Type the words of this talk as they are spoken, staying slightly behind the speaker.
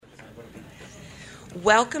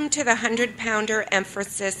Welcome to the 100-Pounder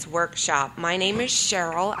Emphasis Workshop. My name is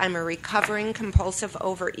Cheryl. I'm a recovering compulsive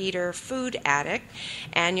overeater food addict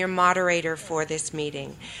and your moderator for this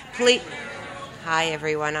meeting. Hi,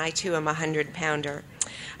 everyone. I, too, am a 100-pounder.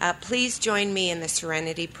 Please join me in the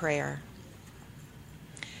Serenity Prayer.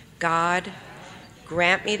 God,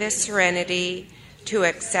 grant me the serenity to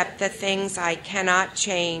accept the things I cannot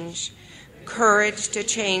change, courage to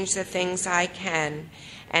change the things I can,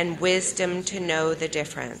 and wisdom to know the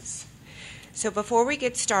difference. So before we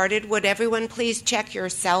get started, would everyone please check your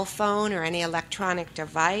cell phone or any electronic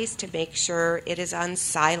device to make sure it is on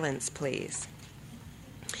silence, please.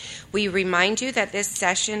 We remind you that this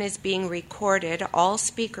session is being recorded. All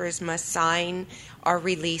speakers must sign our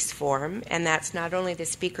release form, and that's not only the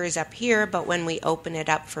speakers up here, but when we open it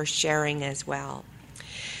up for sharing as well.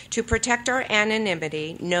 To protect our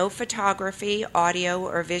anonymity, no photography, audio,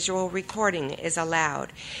 or visual recording is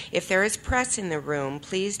allowed. If there is press in the room,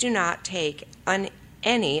 please do not take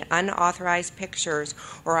any unauthorized pictures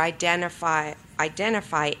or identify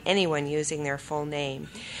anyone using their full name.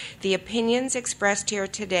 The opinions expressed here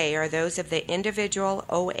today are those of the individual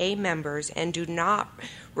OA members and do not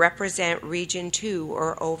represent Region 2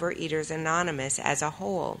 or Overeaters Anonymous as a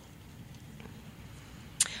whole.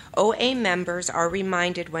 OA members are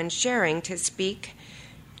reminded when sharing to speak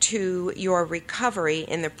to your recovery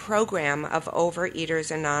in the program of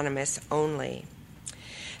Overeaters Anonymous only.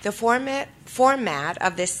 The format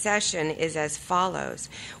of this session is as follows.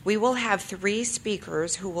 We will have 3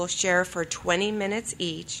 speakers who will share for 20 minutes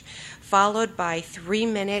each, followed by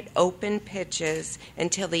 3-minute open pitches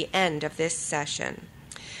until the end of this session.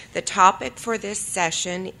 The topic for this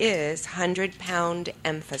session is 100-pound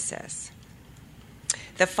emphasis.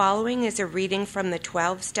 The following is a reading from the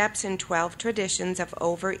 12 Steps and 12 Traditions of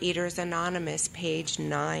Overeaters Anonymous, page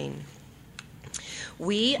 9.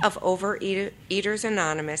 We of Overeaters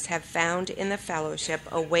Anonymous have found in the fellowship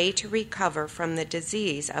a way to recover from the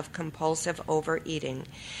disease of compulsive overeating.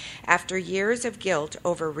 After years of guilt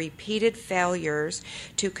over repeated failures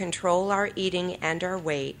to control our eating and our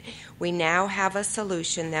weight, we now have a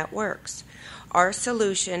solution that works. Our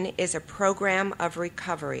solution is a program of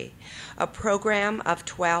recovery, a program of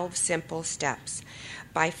 12 simple steps.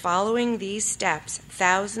 By following these steps,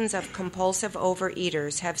 thousands of compulsive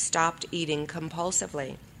overeaters have stopped eating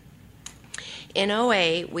compulsively. In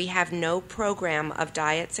OA, we have no program of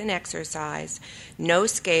diets and exercise, no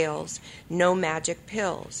scales, no magic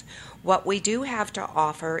pills. What we do have to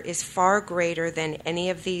offer is far greater than any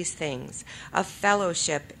of these things, a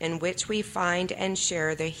fellowship in which we find and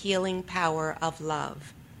share the healing power of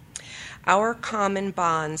love. Our common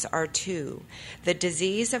bonds are 2, the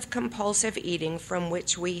disease of compulsive eating from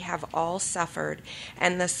which we have all suffered,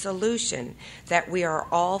 and the solution that we are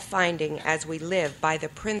all finding as we live by the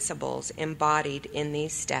principles embodied in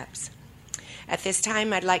these steps. At this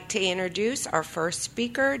time, I'd like to introduce our first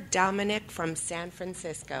speaker, Dominic from San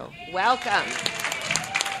Francisco. Welcome.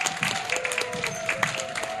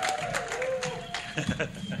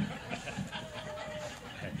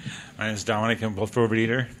 My name is Dominic. I'm both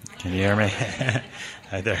overeater. Can you hear me?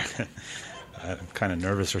 Hi there. I'm kind of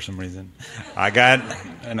nervous for some reason.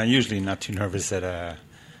 And I'm usually not too nervous that,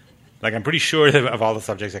 I'm pretty sure of all the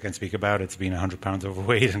subjects I can speak about, it's being 100 pounds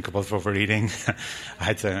overweight and compulsive overeating.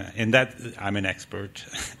 In that, I'm an expert.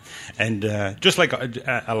 And just like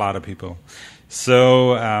a lot of people.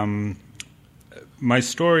 So my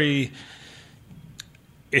story,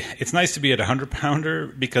 it's nice to be at 100-pounder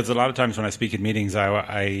because a lot of times when I speak at meetings,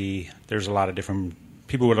 there's a lot of different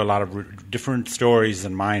people with a lot of different stories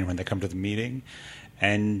than mine when they come to the meeting.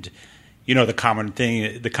 And, the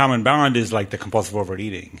common bond is like the compulsive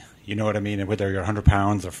overeating. You know what I mean? And whether you're 100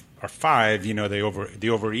 pounds or 5, the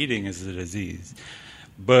overeating is the disease.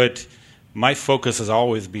 But my focus has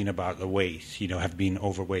always been about the weight, have been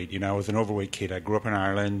overweight. I was an overweight kid. I grew up in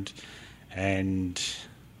Ireland, and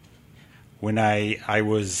when I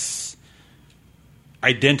was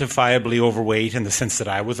identifiably overweight in the sense that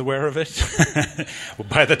I was aware of it,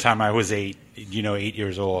 by the time I was 8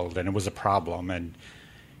 years old, and it was a problem, and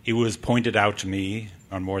it was pointed out to me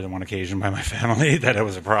on more than one occasion by my family that it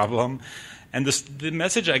was a problem. And the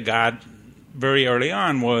message I got very early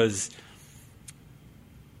on was,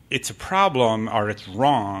 it's a problem, or it's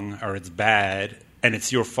wrong, or it's bad, and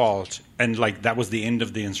it's your fault. And that was the end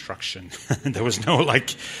of the instruction. There was no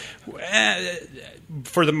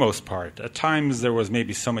for the most part. At times there was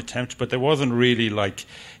maybe some attempt, but there wasn't really it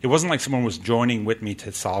wasn't like someone was joining with me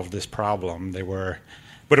to solve this problem.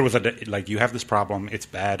 But it was you have this problem, it's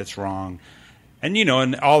bad, it's wrong. And,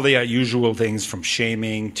 and all the usual things from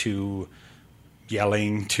shaming to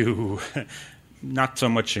yelling to not so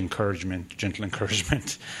much encouragement, gentle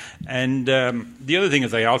encouragement. And the other thing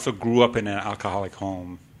is I also grew up in an alcoholic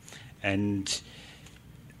home. And,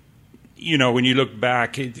 when you look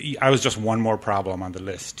back, I was just one more problem on the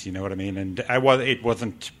list, you know what I mean? And it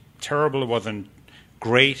wasn't terrible, it wasn't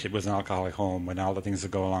great, it was an alcoholic home and all the things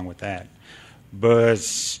that go along with that.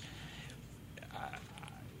 But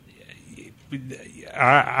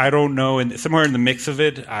I don't know. And somewhere in the mix of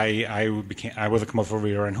it, I was a compulsive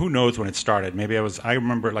overeater, and who knows when it started? Maybe I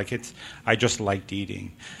remember I just liked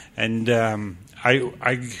eating, and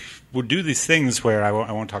I would do these things where I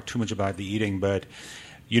won't talk too much about the eating, but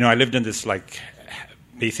I lived in this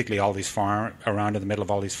basically all these around in the middle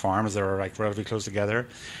of all these farms that are relatively close together.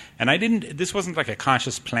 And this wasn't like a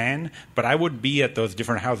conscious plan, but I would be at those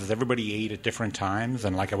different houses. Everybody ate at different times,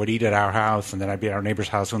 and I would eat at our house, and then I'd be at our neighbor's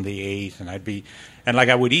house when they ate, and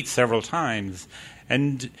I would eat several times.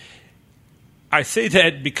 And I say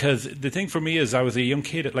that because the thing for me is I was a young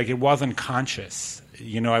kid, it wasn't conscious.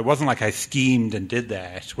 I wasn't I schemed and did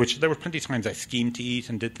that, which there were plenty of times I schemed to eat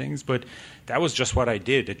and did things, but that was just what I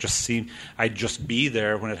did. It just seemed I'd just be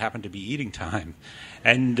there when it happened to be eating time.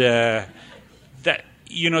 And that...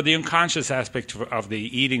 the unconscious aspect of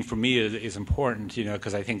the eating for me is important,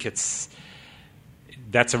 because I think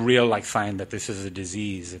that's a real sign that this is a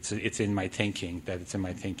disease. It's in my thinking, that it's in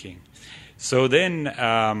my thinking. So then,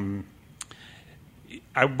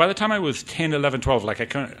 by the time I was 10, 11, 12, I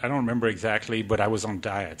don't remember exactly, but I was on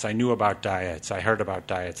diets. I knew about diets. I heard about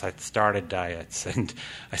diets. I started diets, and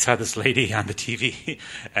I saw this lady on the TV,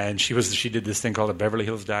 and she did this thing called the Beverly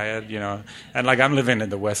Hills Diet, and I'm living in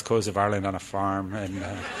the west coast of Ireland on a farm, and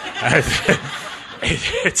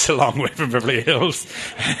it's a long way from Beverly Hills,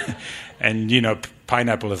 and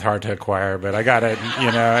pineapple is hard to acquire, but I got it,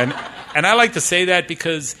 and I like to say that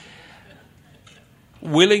because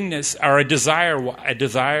willingness or a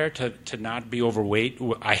desire to not be overweight,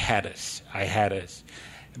 I had it.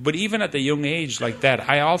 But even at the young age like that,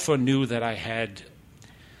 I also knew that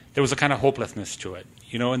there was a kind of hopelessness to it,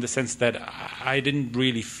 in the sense that I didn't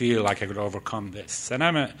really feel like I could overcome this. And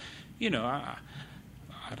I'm I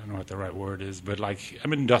don't know what the right word is, but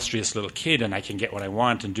I'm an industrious little kid and I can get what I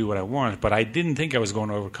want and do what I want, but I didn't think I was going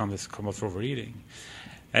to overcome this compulsive overeating.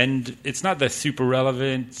 And it's not that super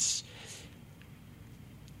relevant.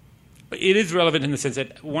 It is relevant in the sense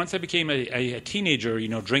that once I became a teenager,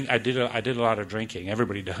 I did a lot of drinking.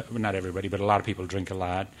 Not everybody, but a lot of people drink a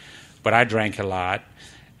lot. But I drank a lot,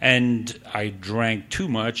 and I drank too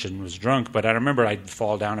much and was drunk. But I remember I'd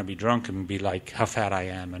fall down and be drunk and be like how fat I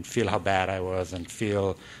am and feel how bad I was and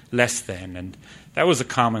feel less than. And that was a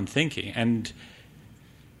common thinking. And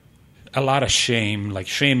a lot of shame.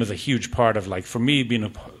 Shame is a huge part of for me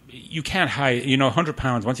you can't hide. 100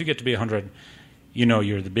 pounds. Once you get to be 100.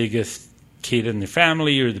 You're the biggest kid in the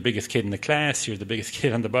family, you're the biggest kid in the class, you're the biggest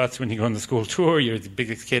kid on the bus when you go on the school tour, you're the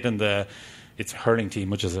biggest kid in it's a hurling team,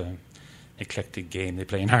 which is an eclectic game they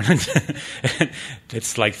play in Ireland.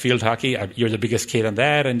 It's like field hockey, you're the biggest kid on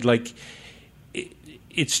that, and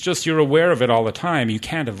it's just you're aware of it all the time, you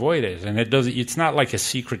can't avoid it, and it's not like a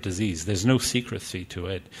secret disease, there's no secrecy to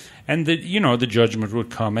it. And the judgment would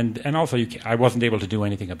come, and also I wasn't able to do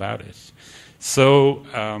anything about it. So...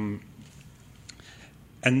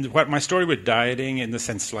 And what my story with dieting, in the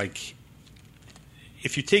sense,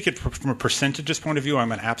 if you take it from a percentages point of view,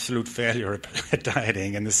 I'm an absolute failure at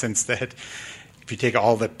dieting, in the sense that if you take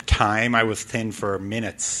all the time, I was thin for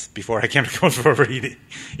minutes before I came to compulsive overeating.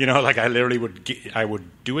 I literally I would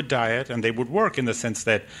do a diet, and they would work in the sense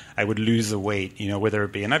that I would lose the weight, whether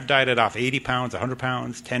it be, and I've dieted off 80 pounds, 100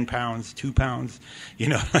 pounds, 10 pounds, 2 pounds,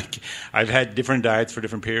 I've had different diets for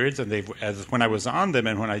different periods, and when I was on them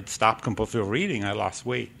and when I stopped compulsive overeating, I lost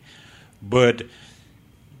weight. But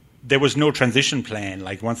there was no transition plan.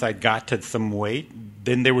 Once I got to some weight,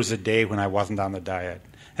 then there was a day when I wasn't on the diet.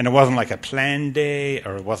 And it wasn't like a planned day,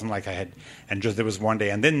 or it wasn't like I had, and just there was one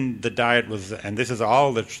day. And then the diet was, and this is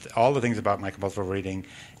all the things about my compulsive overeating,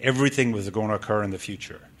 everything was going to occur in the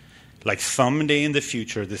future. Someday in the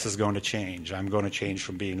future, this is going to change. I'm going to change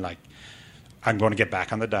from being I'm going to get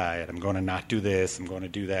back on the diet. I'm going to not do this. I'm going to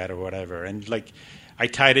do that or whatever. And I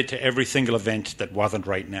tied it to every single event that wasn't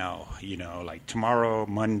right now. Tomorrow,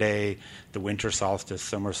 Monday, the winter solstice,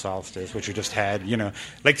 summer solstice, which we just had.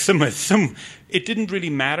 Some. It didn't really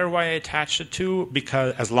matter why I attached it to,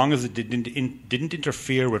 because as long as it didn't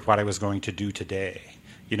interfere with what I was going to do today.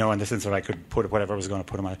 In the sense that I could put whatever I was going to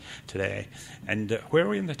put on today. And where are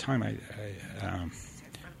we in the time?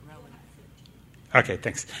 Okay,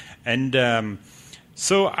 thanks. And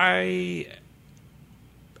so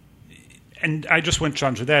and I just went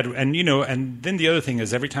on through that, and and then the other thing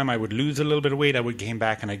is every time I would lose a little bit of weight, I would gain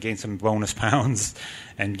back, and I gained some bonus pounds,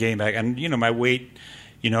 and gain back, and my weight,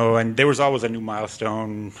 and there was always a new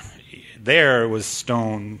milestone. There was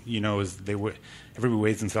stone, everybody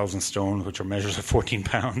weighs themselves in stone, which are measures of 14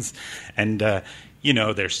 pounds, and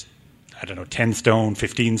there's 10 stone,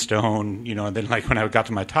 15 stone, and then like when I got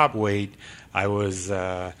to my top weight, I was.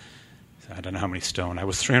 I don't know how many stone. I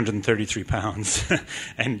was 333 pounds.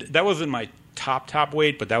 And that wasn't my top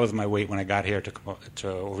weight, but that was my weight when I got here to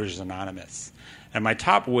Overeaters Anonymous. And my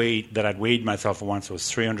top weight that I'd weighed myself once was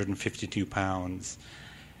 352 pounds.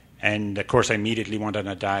 And, of course, I immediately went on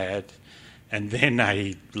a diet. And then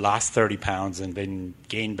I lost 30 pounds and then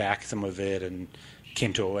gained back some of it and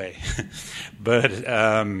came to OA. But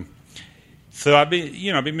so I've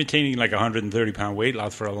been maintaining like 130-pound weight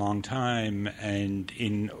loss for a long time. And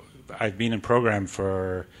I've been in program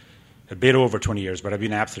for a bit over 20 years, but I've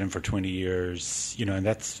been abstinent for 20 years, and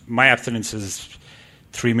that's my abstinence is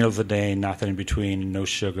 3 meals a day, nothing in between, no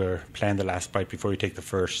sugar, plan the last bite before you take the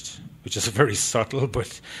first, which is a very subtle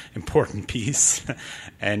but important piece.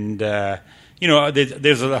 And,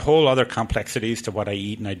 there's a whole other complexities to what I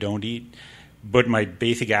eat and I don't eat, but my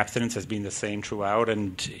basic abstinence has been the same throughout,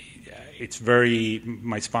 and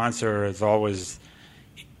my sponsor has always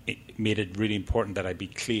made it really important that I be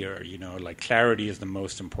clear, like clarity is the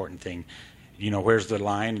most important thing. Where's the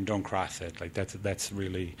line, and don't cross it. Like that's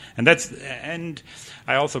really, and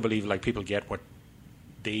I also believe like people get what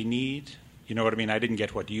they need. You know what I mean? I didn't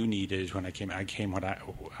get what you needed when I came. I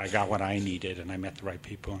got what I needed, and I met the right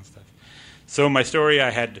people and stuff. So my story, I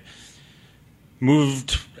had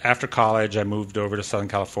moved after college. I moved over to Southern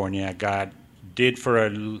California. Did for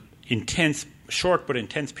an short but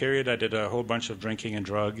intense period. I did a whole bunch of drinking and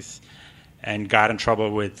drugs, and got in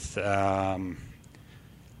trouble with the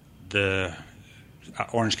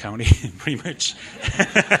Orange County, pretty much.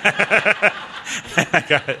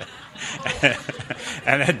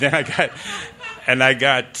 I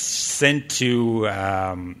got sent to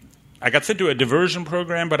a diversion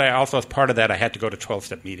program, but I also, as part of that, I had to go to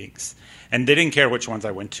 12-step meetings, and they didn't care which ones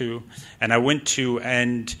I went to. And I went to,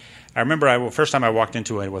 and I remember first time I walked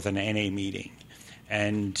into it was an NA meeting.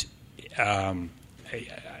 And the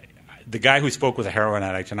guy who spoke was a heroin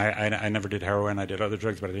addict, and I never did heroin. I did other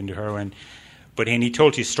drugs, but I didn't do heroin. And he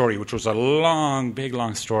told his story, which was a long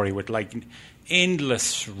story with like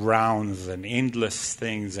endless rounds and endless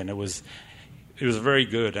things, and it was very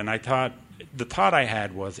good. And the thought I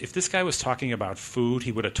had was, if this guy was talking about food,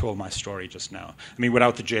 he would have told my story just now. I mean,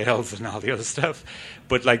 without the jails and all the other stuff,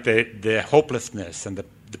 but like the hopelessness and the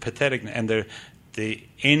pathetic and the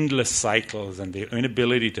endless cycles and the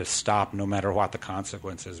inability to stop no matter what the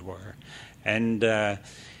consequences were. And,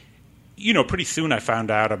 pretty soon I found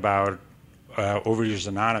out about Overeaters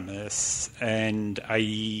Anonymous, and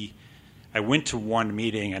I went to one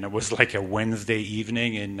meeting, and it was like a Wednesday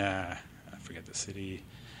evening in, I forget the city,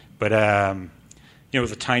 but, it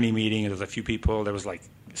was a tiny meeting. There was a few people. There was like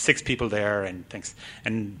 6 people there, and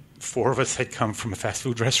 4 of us had come from a fast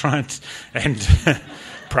food restaurant, and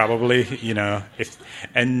probably,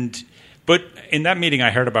 but in that meeting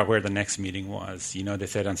I heard about where the next meeting was. They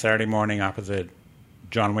said on Saturday morning opposite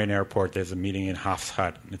John Wayne Airport there's a meeting in Hoff's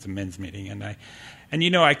Hut, and it's a men's meeting, and I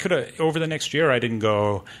could have, over the next year I didn't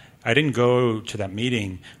go to that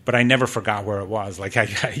meeting, but I never forgot where it was. Like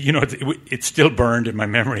it still burned in my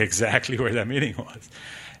memory exactly where that meeting was.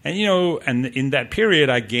 And, and in that period,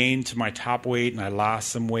 I gained to my top weight, and I lost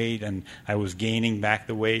some weight, and I was gaining back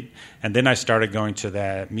the weight. And then I started going to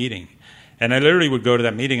that meeting. And I literally would go to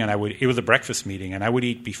that meeting, and it was a breakfast meeting, and I would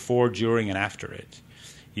eat before, during, and after it.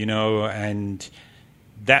 And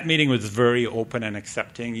that meeting was very open and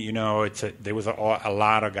accepting. There was a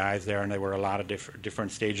lot of guys there, and there were a lot of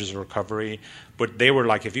different stages of recovery. But they were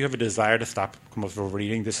like, if you have a desire to stop compulsive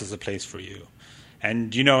overeating, this is a place for you.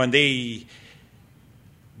 And, and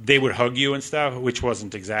they would hug you and stuff, which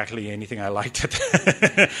wasn't exactly anything I liked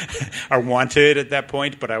or wanted at that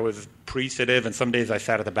point, but I was appreciative, and some days I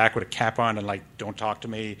sat at the back with a cap on and like, don't talk to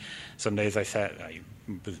me. Some days I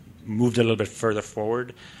moved a little bit further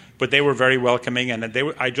forward, but they were very welcoming, and and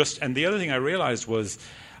the other thing I realized was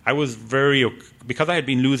I was because I had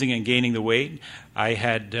been losing and gaining the weight,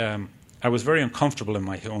 I was very uncomfortable in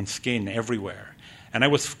my own skin everywhere, and I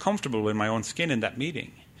was comfortable in my own skin in that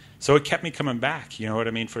meeting. So it kept me coming back, you know what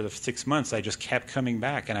I mean? For the 6 months, I just kept coming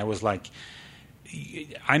back. And I was like,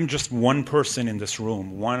 I'm just one person in this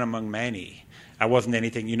room, one among many. I wasn't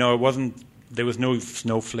anything, there was no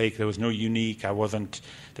snowflake, there was no unique. There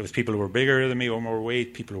was people who were bigger than me or more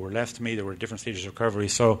weight, people who were less than me. There were different stages of recovery.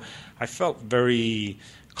 So I felt very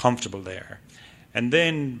comfortable there. And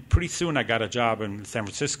then pretty soon I got a job in San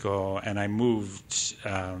Francisco, and I moved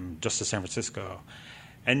just to San Francisco.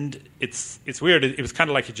 And it's weird. It was kind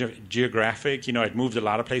of like a geographic. I'd moved a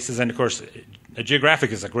lot of places, and of course, a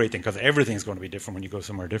geographic is a great thing because everything's going to be different when you go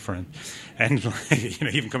somewhere different. And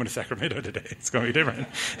even coming to Sacramento today, it's going to be different.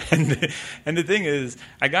 And the thing is,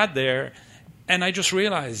 I got there, and I just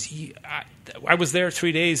realized I was there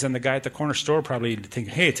 3 days, and the guy at the corner store probably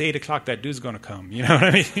thinking, hey, it's 8 o'clock, that dude's going to come. You know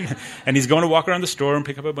what I mean? And he's going to walk around the store and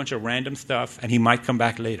pick up a bunch of random stuff, and he might come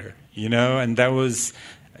back later. And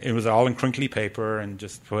it was all in crinkly paper and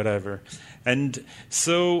just whatever. And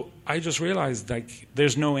so I just realized,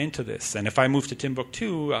 there's no end to this. And if I move to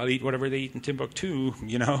Timbuktu, I'll eat whatever they eat in Timbuktu,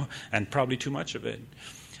 and probably too much of it.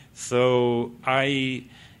 So I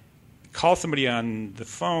call somebody on the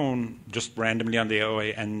phone, just randomly on the OA,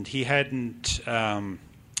 and he hadn't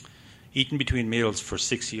eaten between meals for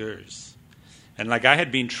 6 years. And I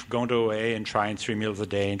had been going to OA and trying 3 meals a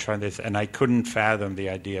day and trying this, and I couldn't fathom the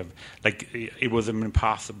idea of, it was an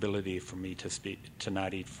impossibility for me to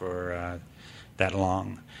not eat for that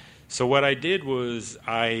long. So what I did was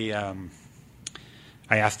I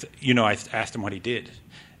asked him what he did.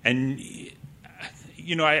 And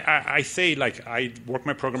I say, I work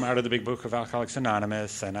my program out of the Big Book of Alcoholics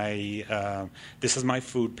Anonymous, and this is my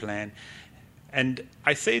food plan. And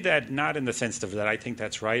I say that not in the sense of that I think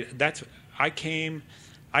that's right.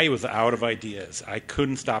 I was out of ideas. I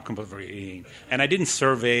couldn't stop compulsive eating. And I didn't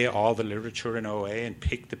survey all the literature in OA and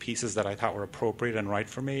pick the pieces that I thought were appropriate and right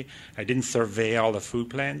for me. I didn't survey all the food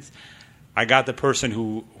plans. I got the person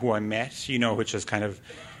who I met, which is kind of...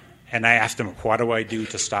 And I asked them, what do I do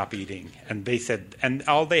to stop eating? And they said, and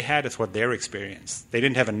all they had is what their experience. They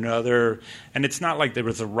didn't have another, and it's not like there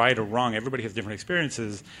was a right or wrong. Everybody has different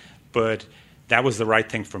experiences, but that was the right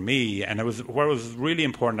thing for me. And what was really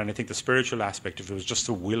important, and I think the spiritual aspect of it was just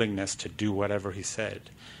the willingness to do whatever he said.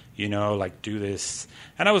 Do this.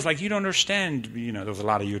 And I was like, you don't understand. There was a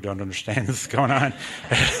lot of you don't understand this going on.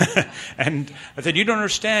 And I said, you don't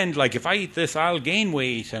understand. If I eat this, I'll gain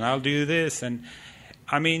weight, and I'll do this. And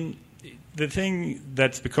I mean, the thing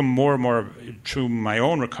that's become more and more through my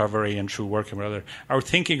own recovery and through working with others, our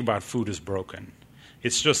thinking about food is broken. It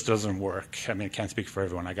just doesn't work. I mean, I can't speak for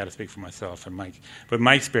everyone. I got to speak for myself and Mike. But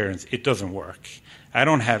my experience, it doesn't work.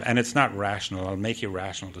 And it's not rational. I'll make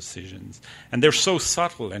irrational decisions. And they're so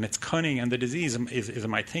subtle, and it's cunning, and the disease is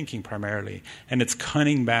my thinking primarily. And it's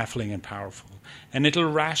cunning, baffling, and powerful. And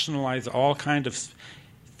it'll rationalize all kinds of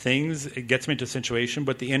things. It gets me into a situation,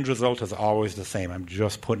 but the end result is always the same. I'm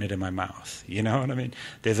just putting it in my mouth. You know what I mean?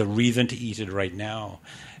 There's a reason to eat it right now.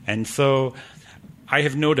 And so I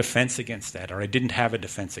have no defense against that, or I didn't have a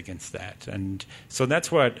defense against that. And so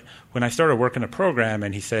that's what, when I started working a program,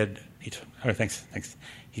 and he said, thanks.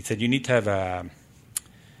 He said, I need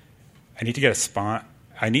to get a spot.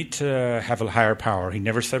 I need to have a higher power. He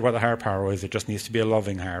never said what the higher power was. It just needs to be a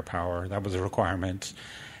loving higher power. That was a requirement.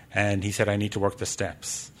 And he said, I need to work the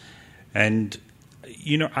steps. And,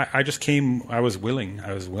 I just came, I was willing.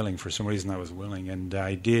 For some reason, I was willing. And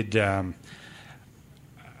I did,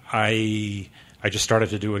 I just started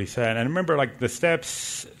to do what he said. And I remember, the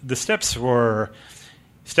steps were,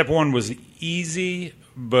 step one was easy,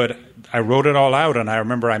 but I wrote it all out. And I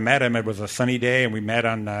remember I met him. It was a sunny day, and we met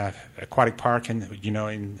on Aquatic Park in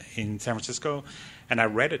San Francisco. And I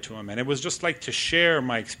read it to him, and it was just to share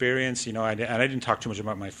my experience. And I didn't talk too much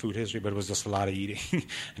about my food history, but it was just a lot of eating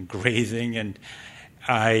and grazing. And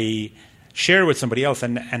I share it with somebody else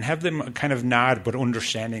and have them kind of nod, but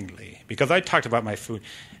understandingly. Because I talked about my food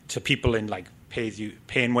to people in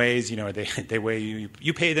paying ways. They weigh you.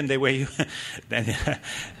 You pay them, they weigh you.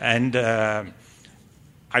 and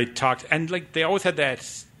I talked, and they always had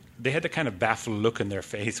that. They had the kind of baffled look in their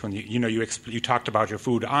face when you talked about your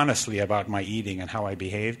food honestly, about my eating and how I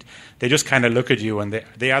behaved. They just kind of look at you, and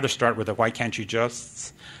they either start with a "why can't you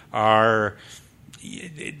just," or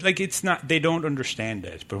it's not. They don't understand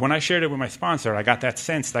it. But when I shared it with my sponsor, I got that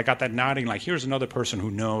sense. I got that nodding, here's another person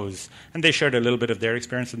who knows. And they shared a little bit of their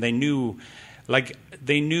experience, and they knew, they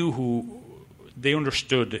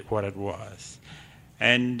understood what it was.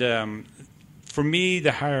 And for me,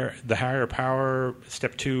 the higher power,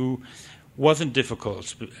 step 2, wasn't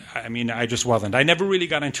difficult. I mean, I just wasn't. I never really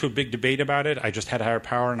got into a big debate about it. I just had higher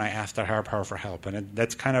power, and I asked that higher power for help. And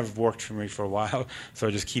that's kind of worked for me for a while, so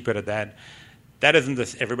I just keep it at that. That isn't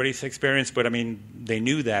everybody's experience, but I mean, they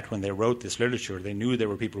knew that when they wrote this literature. They knew there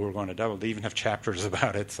were people who were going to double. They even have chapters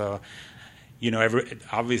about it. So,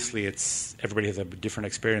 obviously everybody has a different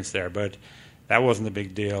experience there, but that wasn't a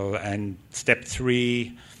big deal. And step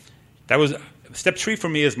 3, that was step 3 for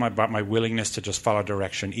me is about my willingness to just follow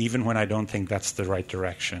direction, even when I don't think that's the right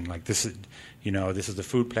direction. Like this is the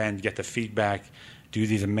food plan, get the feedback, do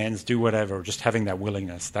these amends, do whatever. Just having that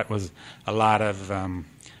willingness. That was a lot of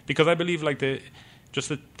because I believe like the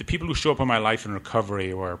people who show up in my life in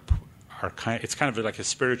recovery it's kind of like a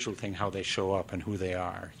spiritual thing, how they show up and who they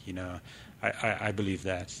are. I believe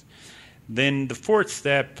that. Then the 4th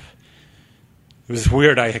step. It was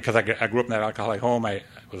weird because I grew up in that alcoholic home. I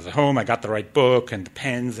was at home. I got the right book and the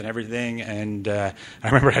pens and everything. And I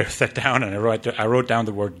remember I sat down and I wrote down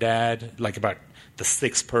the word dad, like about the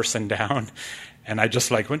 6th person down. And I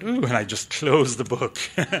just like went, ooh, and I just closed the book.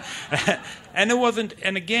 And it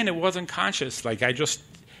wasn't conscious. Like I just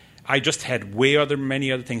had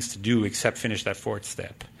many other things to do except finish that 4th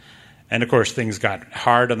step. And, of course, things got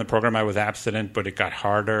hard on the program. I was abstinent, but it got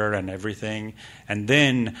harder and everything. And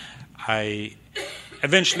then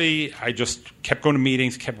eventually I just kept going to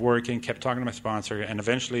meetings, kept working, kept talking to my sponsor, and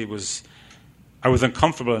eventually I was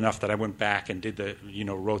uncomfortable enough that I went back and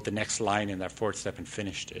wrote the next line in that 4th step and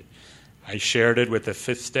finished it. I shared it with the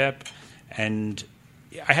 5th step, and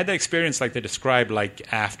I had that experience like they described, like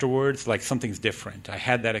afterwards, like something's different. I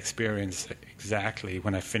had that experience exactly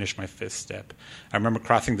when I finished my 5th step. I remember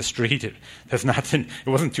crossing the street. It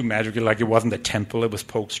wasn't too magical, like it wasn't a temple, it was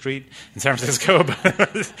Polk Street in San Francisco.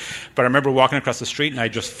 But I remember walking across the street and I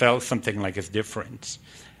just felt something like it's different.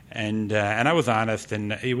 And I was honest,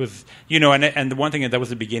 and it was, and the one thing, that was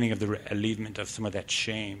the beginning of the relievement of some of that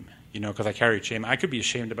shame, because I carried shame. I could be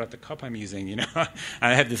ashamed about the cup I'm using,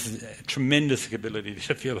 I have this tremendous ability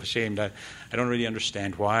to feel ashamed. I don't really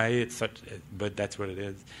understand why it's such, but that's what it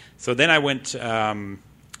is. So then I went, 6 and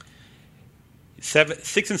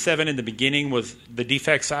 7 in the beginning was the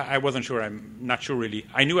defects. I wasn't sure. I'm not sure really.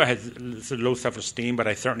 I knew I had low self-esteem, but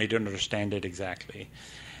I certainly didn't understand it exactly.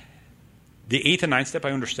 The 8th and 9th step,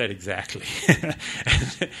 I understood exactly.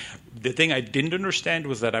 The thing I didn't understand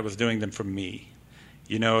was that I was doing them for me.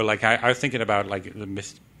 Like I was thinking about like the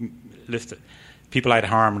list of people I'd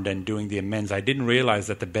harmed and doing the amends. I didn't realize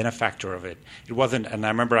that the benefactor of it wasn't. And I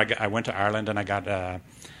remember I went to Ireland and I got a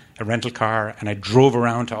rental car and I drove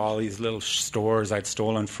around to all these little stores I'd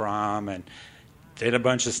stolen from and did a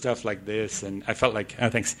bunch of stuff like this. And I felt like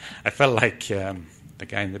the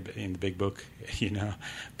guy in the big book,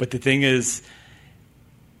 But the thing is,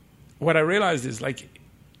 what I realized is like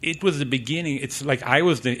it was the beginning. It's like I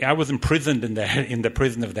was imprisoned in the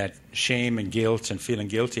prison of that shame and guilt and feeling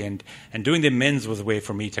guilty, and doing the amends was a way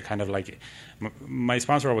for me to kind of like. My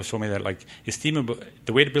sponsor always told me that like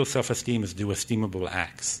the way to build self-esteem is do esteemable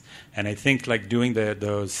acts, and I think like doing the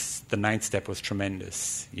 9th step was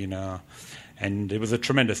tremendous, and it was a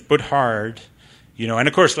tremendous but hard. And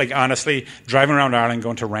of course, like honestly, driving around Ireland,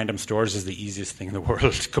 going to random stores is the easiest thing in the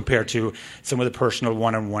world compared to some of the personal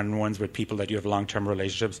one-on-one ones with people that you have long-term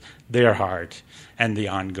relationships. They're hard, and the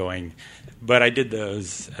ongoing. But I did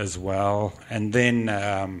those as well. And then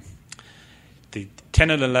the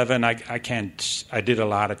 10 and 11, I did a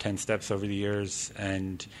lot of 10 steps over the years.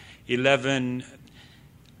 And 11,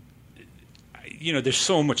 there's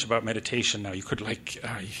so much about meditation now. You could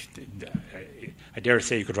I dare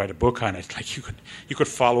say you could write a book on it. Like you could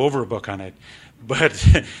fall over a book on it. But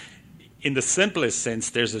in the simplest sense,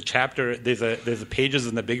 there's a chapter, there's a pages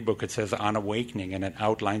in the big book that says on awakening, and it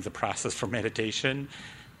outlines the process for meditation.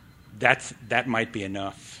 That might be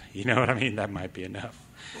enough. You know what I mean? That might be enough.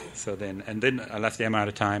 So then last day I'm out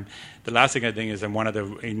of time. The last thing I think is, and one of the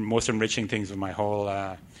most enriching things of my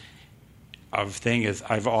whole thing is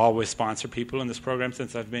I've always sponsored people in this program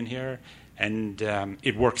since I've been here, and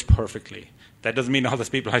it works perfectly. That doesn't mean all those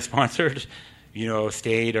people I sponsored,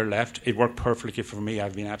 stayed or left. It worked perfectly for me.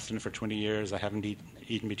 I've been abstinent for 20 years. I haven't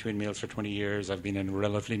eaten between meals for 20 years. I've been in a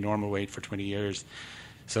relatively normal weight for 20 years.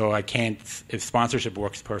 So if sponsorship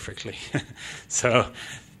works perfectly. So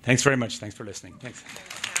thanks very much. Thanks for listening. Thanks.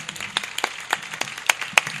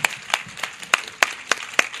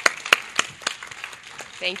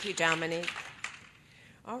 Thank you, Dominique.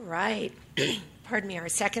 All right. Pardon me. Our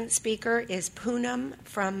second speaker is Poonam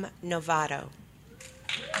from Novato.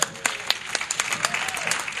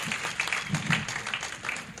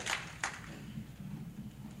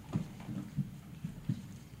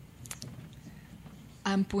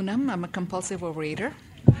 I'm Poonam. I'm a compulsive overeater.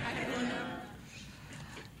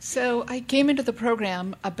 So I came into the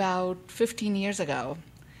program about 15 years ago,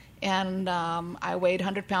 and I weighed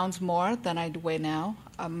 100 pounds more than I weigh now.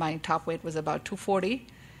 My top weight was about 240.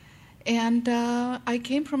 And I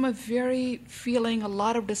came from feeling a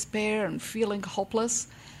lot of despair and feeling hopeless.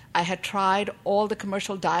 I had tried all the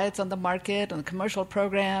commercial diets on the market and commercial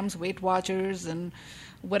programs, Weight Watchers and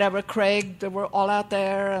whatever, Craig, they were all out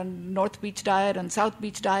there, and North Beach Diet and South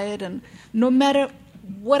Beach Diet. And no matter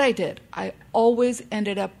what I did, I always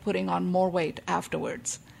ended up putting on more weight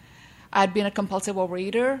afterwards. I'd been a compulsive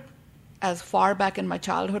overeater as far back in my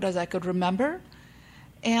childhood as I could remember.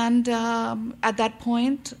 And at that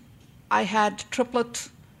point, I had triplet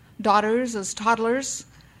daughters as toddlers.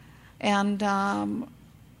 And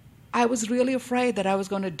I was really afraid that I was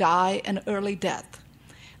going to die an early death.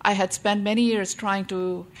 I had spent many years trying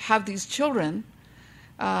to have these children,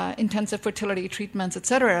 intensive fertility treatments,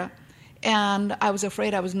 etc., and I was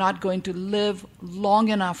afraid I was not going to live long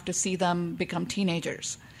enough to see them become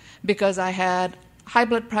teenagers because I had high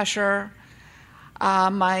blood pressure,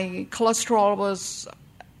 my cholesterol was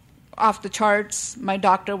off the charts, my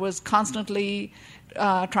doctor was constantly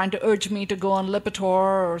trying to urge me to go on Lipitor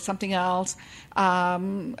or something else.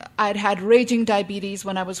 I'd had raging diabetes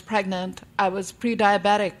when I was pregnant. I was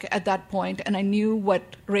pre-diabetic at that point, and I knew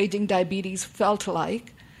what raging diabetes felt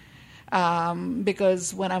like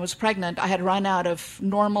because when I was pregnant, I had run out of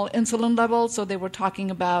normal insulin levels, so they were talking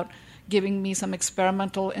about giving me some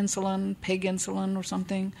experimental insulin, pig insulin or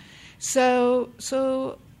something.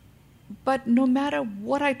 But no matter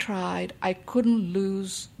what I tried, I couldn't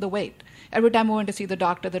lose the weight. Every time I went to see the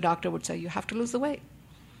doctor would say, you have to lose the weight.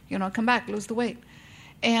 Come back, lose the weight.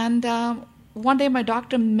 And one day my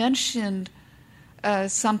doctor mentioned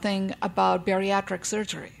something about bariatric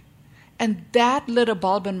surgery. And that lit a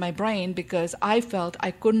bulb in my brain because I felt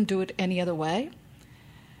I couldn't do it any other way.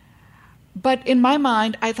 But in my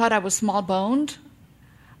mind, I thought I was small-boned.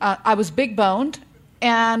 I was big-boned.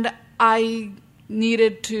 And I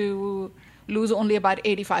needed to lose only about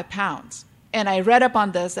 85 pounds. And I read up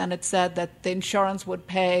on this, and it said that the insurance would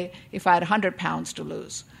pay if I had 100 pounds to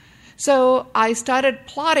lose. So I started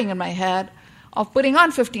plotting in my head of putting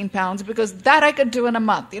on 15 pounds because that I could do in a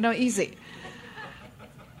month, easy.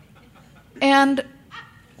 And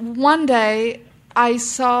one day I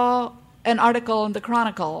saw an article in the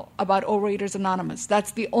Chronicle about Overeaters Anonymous.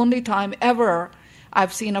 That's the only time ever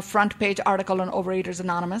I've seen a front page article on Overeaters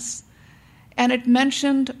Anonymous. And it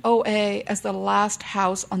mentioned OA as the last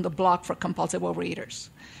house on the block for compulsive overeaters.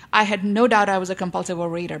 I had no doubt I was a compulsive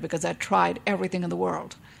overeater because I tried everything in the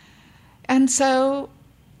world. And so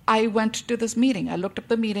I went to this meeting. I looked up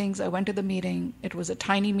the meetings. I went to the meeting. It was a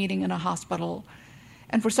tiny meeting in a hospital.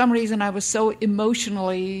 And for some reason, I was so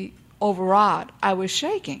emotionally overwrought, I was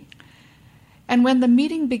shaking. And when the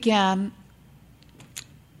meeting began,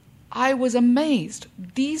 I was amazed.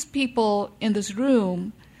 These people in this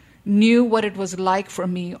room knew what it was like for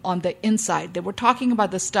me on the inside. They were talking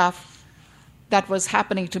about the stuff that was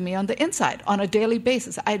happening to me on the inside on a daily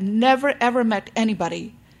basis. I had never, ever met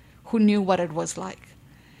anybody who knew what it was like.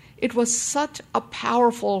 It was such a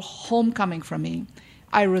powerful homecoming for me.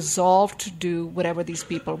 I resolved to do whatever these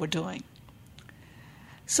people were doing.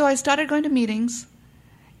 So I started going to meetings,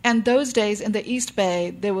 and those days in the East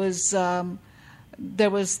Bay, there was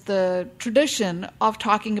the tradition of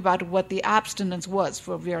talking about what the abstinence was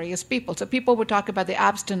for various people. So people would talk about the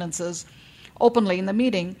abstinences openly in the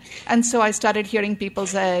meeting. And so I started hearing people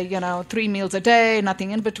say, 3 meals a day,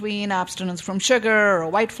 nothing in between, abstinence from sugar or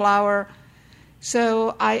white flour.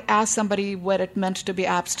 So I asked somebody what it meant to be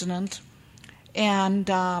abstinent. And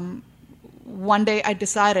one day I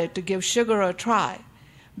decided to give sugar a try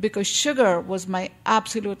because sugar was my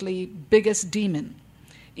absolutely biggest demon.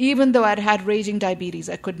 Even though I'd had raging diabetes,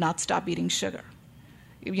 I could not stop eating sugar.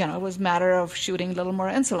 It was a matter of shooting a little more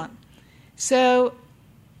insulin. So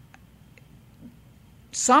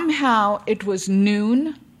somehow it was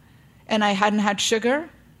noon, and I hadn't had sugar,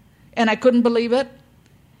 and I couldn't believe it.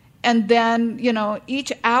 And then,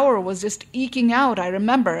 each hour was just eking out, I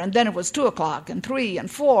remember. And then it was 2 o'clock, and 3, and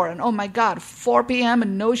 4, and oh my God, 4 p.m.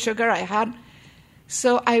 and no sugar I had.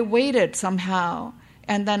 So I waited somehow,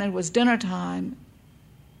 and then it was dinner time.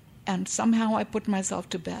 And somehow I put myself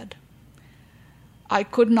to bed. I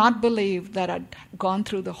could not believe that I'd gone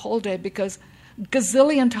through the whole day because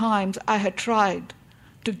gazillion times I had tried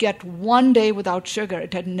to get 1 day without sugar.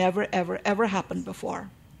 It had never, ever, ever happened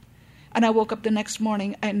before. And I woke up the next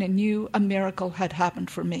morning and I knew a miracle had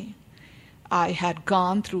happened for me. I had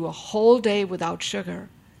gone through a whole day without sugar.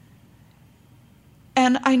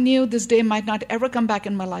 And I knew this day might not ever come back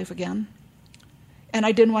in my life again. And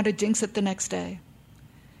I didn't want to jinx it the next day.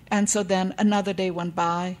 And so then another day went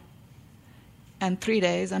by, and 3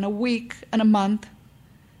 days, and a week, and a month,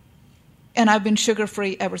 and I've been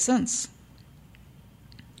sugar-free ever since.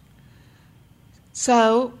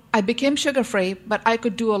 So I became sugar-free, but I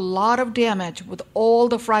could do a lot of damage with all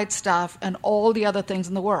the fried stuff and all the other things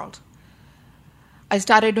in the world. I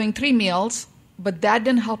started doing 3 meals, but that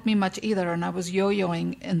didn't help me much either, and I was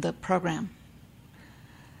yo-yoing in the program.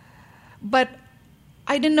 But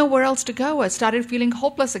I didn't know where else to go. I started feeling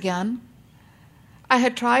hopeless again. I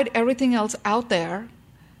had tried everything else out there,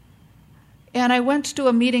 and I went to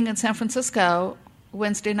a meeting in San Francisco,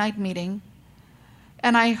 Wednesday night meeting,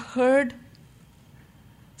 and I heard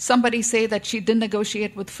somebody say that she didn't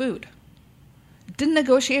negotiate with food. Didn't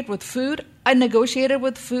negotiate with food? I negotiated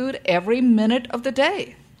with food every minute of the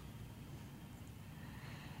day.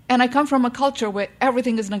 And I come from a culture where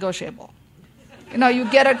everything is negotiable. You know, you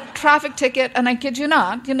get a traffic ticket, and I kid you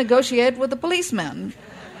not, you negotiate with the policeman.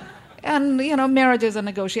 And, you know, marriages are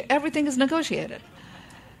negotiated. Everything is negotiated.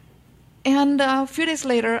 And a few days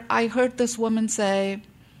later, I heard this woman say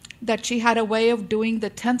that she had a way of doing the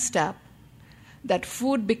 10th step, that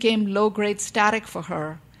food became low-grade static for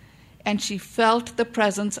her, and she felt the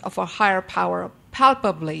presence of her higher power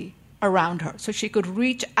palpably around her, so she could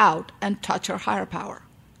reach out and touch her higher power.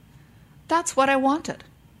 That's what I wanted.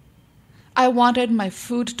 I wanted my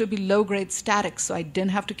food to be low-grade static so I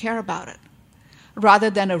didn't have to care about it, rather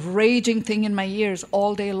than a raging thing in my ears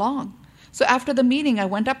all day long. So after the meeting, I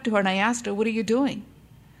went up to her and I asked her, "What are you doing?"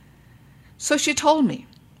 So she told me.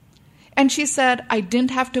 And she said I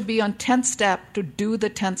didn't have to be on 10th step to do the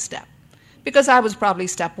 10th step, because I was probably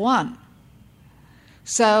step 1.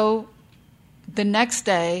 So the next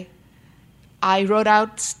day, I wrote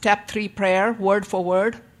out step 3 prayer, word for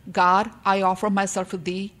word. God, I offer myself to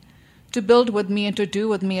thee, to build with me and to do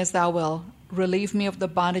with me as thou wilt. Relieve me of the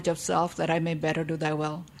bondage of self, that I may better do thy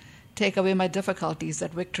will. Take away my difficulties,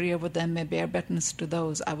 that victory over them may bear witness to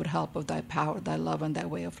those I would help of thy power, thy love, and thy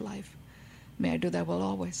way of life. May I do thy will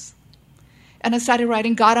always. And I started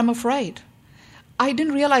writing, God, I'm afraid. I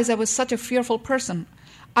didn't realize I was such a fearful person.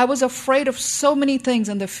 I was afraid of so many things,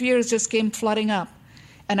 and the fears just came flooding up.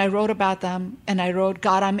 And I wrote about them, and I wrote,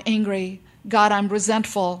 God, I'm angry. God, I'm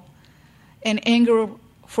resentful. And anger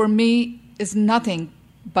for me is nothing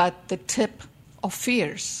but the tip of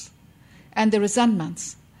fears and the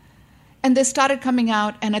resentments. And they started coming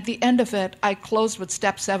out, and at the end of it, I closed with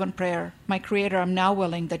step 7 prayer. My Creator, I'm now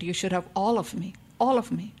willing that you should have all of me, all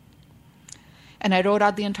of me. And I wrote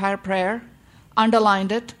out the entire prayer,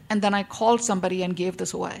 underlined it, and then I called somebody and gave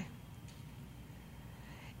this away.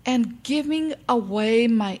 And giving away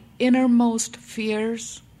my innermost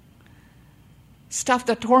fears, stuff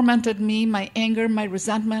that tormented me, my anger, my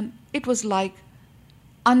resentment, it was like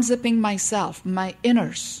unzipping myself, my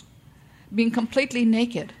inners, being completely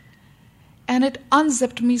naked. And it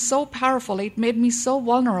unzipped me so powerfully, it made me so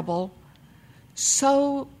vulnerable,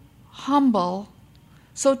 so humble,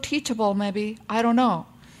 so teachable maybe, I don't know,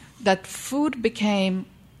 that food became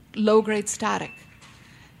low-grade static.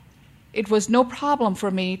 It was no problem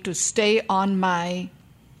for me to stay on my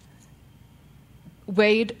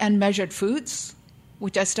weighed and measured foods,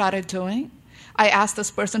 which I started doing. I asked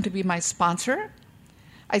this person to be my sponsor.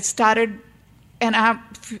 I started, and a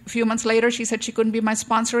few months later, she said she couldn't be my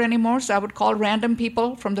sponsor anymore, so I would call random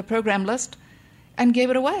people from the program list and gave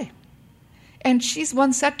it away. And she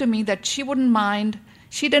once said to me that she didn't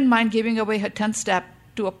mind giving away her 10th step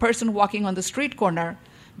to a person walking on the street corner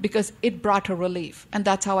because it brought her relief. And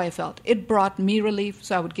that's how I felt. It brought me relief,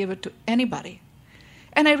 so I would give it to anybody.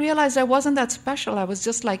 And I realized I wasn't that special. I was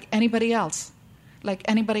just like anybody else,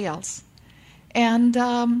 And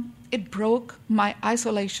it broke my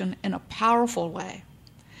isolation in a powerful way.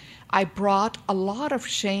 I brought a lot of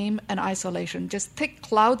shame and isolation, just thick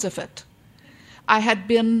clouds of it. I had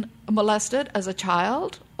been molested as a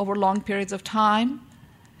child over long periods of time,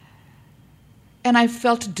 and I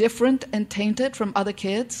felt different and tainted from other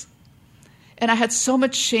kids. And I had so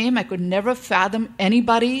much shame, I could never fathom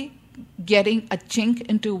anybody getting a chink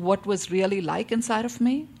into what was really like inside of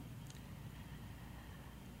me.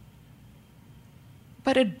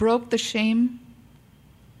 But it broke the shame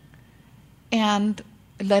and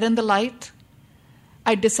let in the light.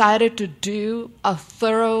 I decided to do a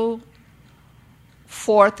thorough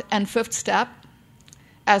 4th and 5th step,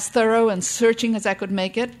 as thorough and searching as I could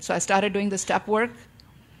make it. So I started doing the step work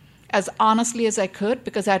as honestly as I could,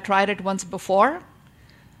 because I had tried it once before.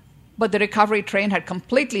 But the recovery train had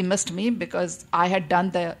completely missed me because I had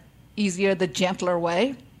done the easier, the gentler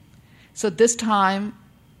way. So this time,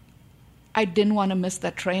 I didn't want to miss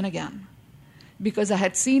that train again, because I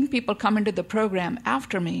had seen people come into the program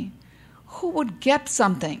after me who would get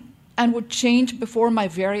something and would change before my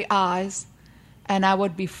very eyes, and I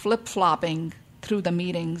would be flip-flopping through the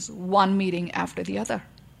meetings, one meeting after the other,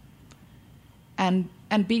 and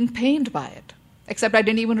being pained by it. except I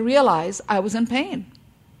didn't even realize I was in pain.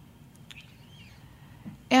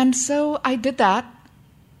 And so I did that.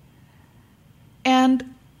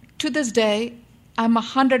 And to this day, I'm a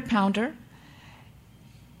 100-pounder.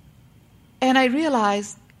 And I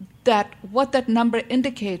realized that what that number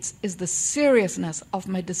indicates is the seriousness of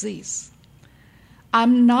my disease.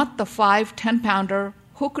 I'm not the 5, 10-pounder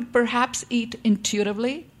who could perhaps eat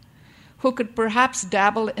intuitively, who could perhaps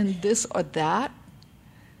dabble in this or that.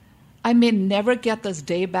 I may never get this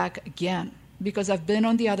day back again because I've been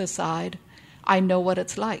on the other side. I know what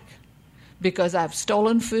it's like because I've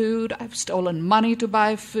stolen food, I've stolen money to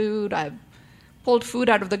buy food, I've pulled food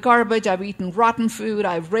out of the garbage, I've eaten rotten food,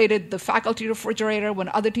 I've raided the faculty refrigerator when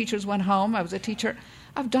other teachers went home. I was a teacher.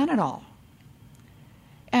 I've done it all.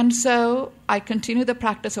 And so I continue the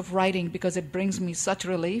practice of writing because it brings me such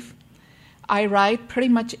relief. I write pretty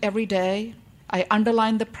much every day. I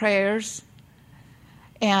underline the prayers.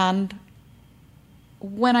 And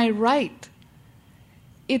when I write,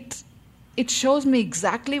 it shows me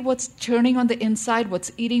exactly what's churning on the inside,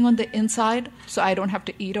 what's eating on the inside, so I don't have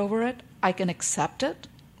to eat over it. I can accept it.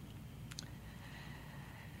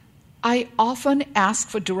 I often ask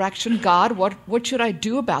for direction. God, what should I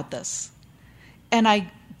do about this? And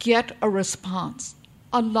I get a response.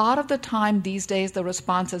 A lot of the time these days, the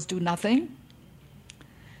response is do nothing,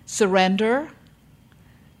 surrender,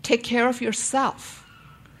 take care of yourself.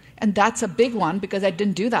 And that's a big one because I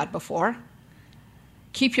didn't do that before.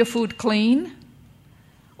 Keep your food clean.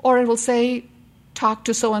 Or it will say, talk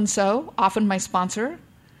to so-and-so, often my sponsor,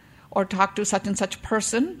 or talk to such and such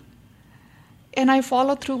person. And I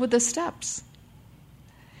follow through with the steps.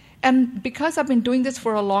 And because I've been doing this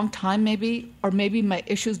for a long time maybe, or maybe my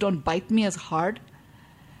issues don't bite me as hard,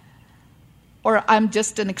 or I'm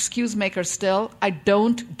just an excuse maker still, I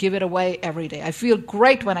don't give it away every day. I feel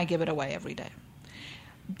great when I give it away every day.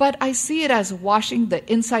 But I see it as washing the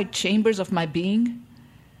inside chambers of my being.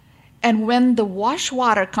 And when the wash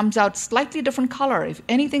water comes out slightly different color, if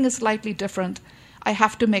anything is slightly different, I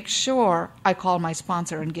have to make sure I call my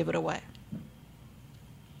sponsor and give it away.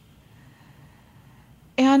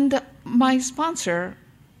 And my sponsor,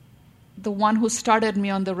 the one who started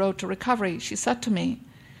me on the road to recovery, she said to me,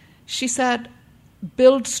 she said,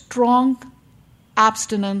 build strong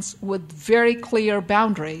abstinence with very clear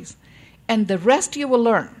boundaries, and the rest you will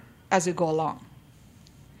learn as you go along.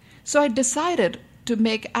 So I decided to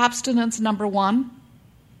make abstinence number one.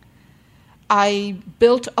 I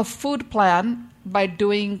built a food plan by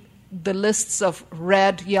doing the lists of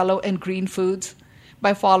red, yellow, and green foods,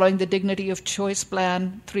 by following the Dignity of Choice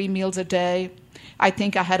plan, 3 meals a day. I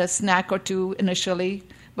think I had a snack or two initially,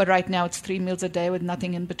 but right now it's 3 meals a day with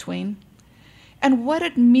nothing in between. And what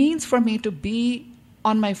it means for me to be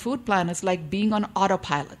on my food plan is like being on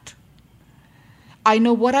autopilot. I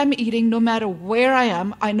know what I'm eating no matter where I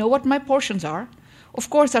am. I know what my portions are. Of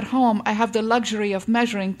course, at home, I have the luxury of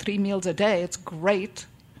measuring 3 meals a day. It's great.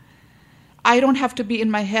 I don't have to be in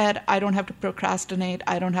my head. I don't have to procrastinate.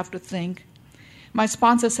 I don't have to think. My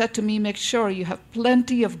sponsor said to me, make sure you have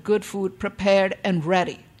plenty of good food prepared and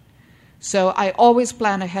ready. So I always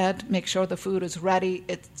plan ahead, make sure the food is ready.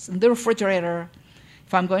 It's in the refrigerator.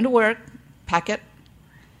 If I'm going to work, pack it.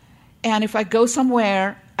 And if I go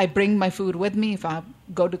somewhere, I bring my food with me. If I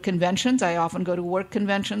go to conventions, I often go to work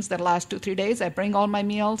conventions that last 2-3 days. I bring all my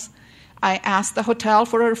meals. I ask the hotel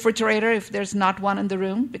for a refrigerator if there's not one in the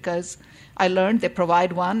room, because I learned they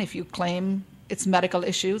provide one if you claim it's medical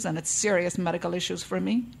issues, and it's serious medical issues for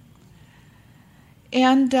me.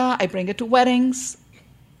 And I bring it to weddings.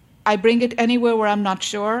 I bring it anywhere where I'm not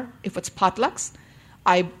sure. If it's potlucks,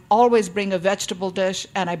 I always bring a vegetable dish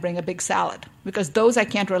and I bring a big salad, because those I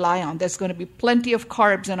can't rely on. There's going to be plenty of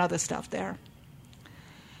carbs and other stuff there.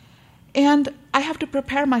 And I have to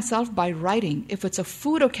prepare myself by writing. If it's a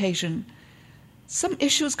food occasion, some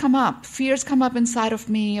issues come up. Fears come up inside of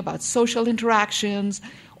me about social interactions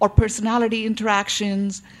or personality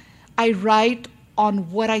interactions. I write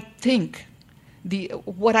on what I think,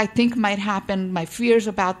 what I think might happen, my fears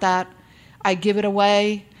about that. I give it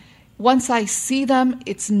away. Once I see them,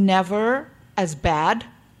 it's never as bad.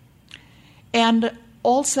 And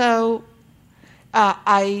also,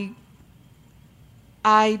 I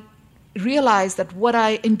realize that what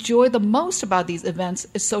I enjoy the most about these events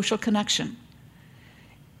is social connection.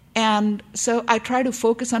 And so I try to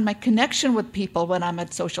focus on my connection with people when I'm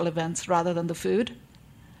at social events rather than the food.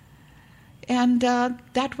 And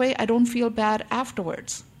that way I don't feel bad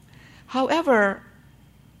afterwards. However,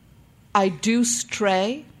 I do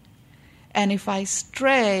stray. And if I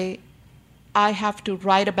stray, I have to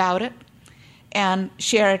write about it and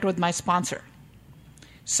share it with my sponsor.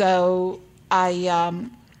 So I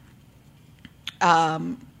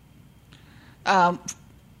I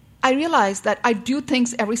realize that I do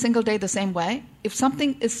things every single day the same way. If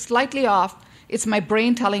something is slightly off, it's my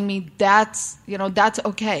brain telling me that's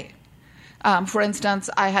okay. For instance,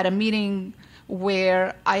 I had a meeting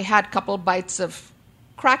where I had a couple bites of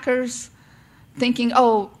crackers, thinking,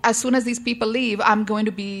 as soon as these people leave, I'm going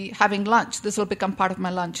to be having lunch. This will become part of my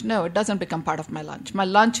lunch. No, it doesn't become part of my lunch. My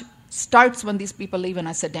lunch starts when these people leave and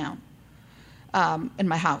I sit down in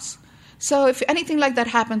my house. So if anything like that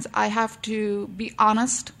happens, I have to be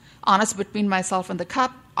honest between myself and the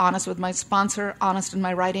cup, honest with my sponsor, honest in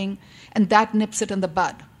my writing, and that nips it in the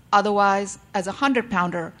bud. Otherwise, as a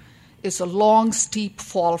 100-pounder, it's a long, steep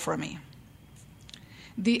fall for me.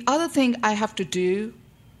 The other thing I have to do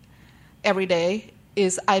every day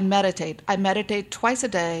is I meditate. I meditate twice a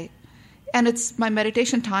day, and my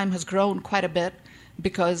meditation time has grown quite a bit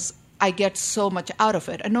because I get so much out of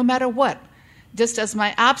it. And no matter what, just as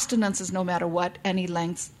my abstinence is no matter what, any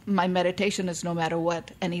lengths, my meditation is no matter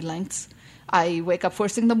what, any lengths. I wake up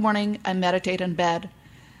first thing in the morning, I meditate in bed.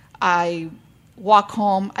 I walk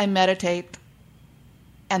home, I meditate,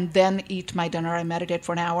 and then eat my dinner. I meditate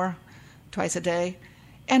for an hour, twice a day.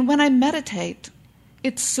 And when I meditate,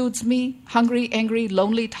 it soothes me, hungry, angry,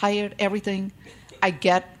 lonely, tired, everything.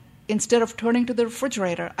 Instead of turning to the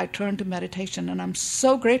refrigerator, I turn to meditation, and I'm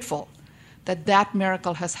so grateful that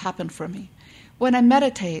miracle has happened for me. When I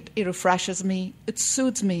meditate, it refreshes me, it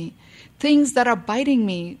soothes me. Things that are biting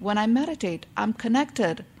me, when I meditate, I'm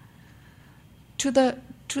connected to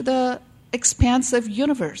the expansive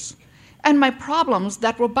universe. And my problems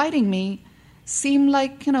that were biting me seem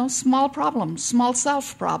like, small problems, small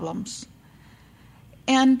self problems.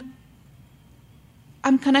 And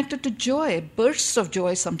I'm connected to joy, bursts of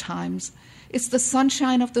joy sometimes. It's the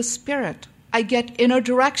sunshine of the spirit. I get inner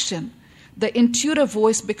direction. The intuitive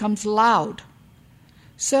voice becomes loud.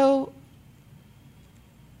 So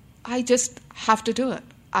I just have to do it.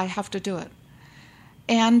 I have to do it.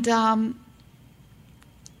 And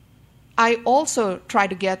I also try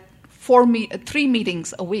to get 3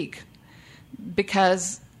 meetings a week,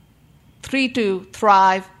 because 3 to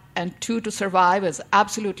thrive and 2 to survive is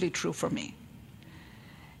absolutely true for me.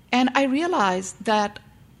 And I realized that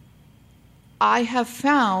I have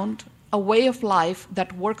found a way of life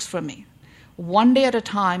that works for me. One day at a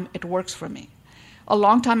time, it works for me. A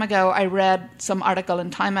long time ago, I read some article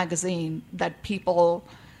in Time magazine that people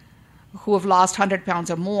who have lost 100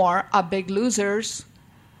 pounds or more are big losers,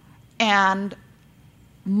 and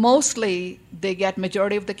mostly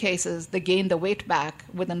majority of the cases, they gain the weight back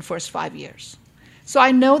within the first 5 years. So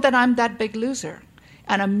I know that I'm that big loser,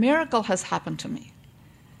 and a miracle has happened to me.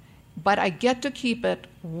 But I get to keep it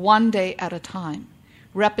one day at a time.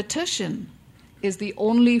 Repetition is the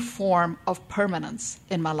only form of permanence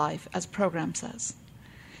in my life, as program says.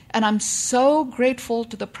 And I'm so grateful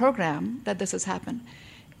to the program that this has happened.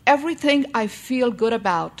 Everything I feel good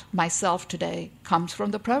about myself today comes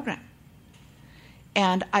from the program.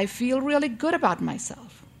 And I feel really good about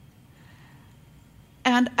myself.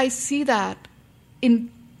 And I see that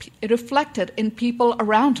reflected in people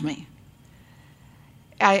around me.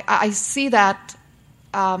 I see that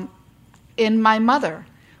in my mother,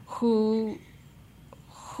 who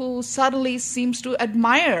suddenly seems to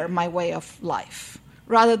admire my way of life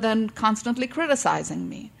rather than constantly criticizing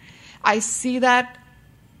me. I see that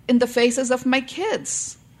in the faces of my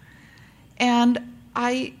kids. And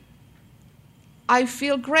I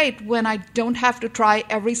feel great when I don't have to try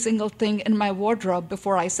every single thing in my wardrobe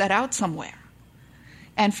before I set out somewhere,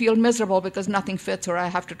 and feel miserable because nothing fits, or I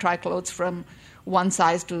have to try clothes from one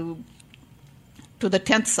size to the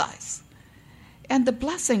 10th size. And the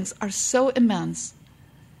blessings are so immense,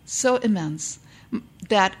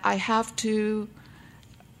 that I have to,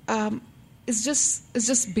 it's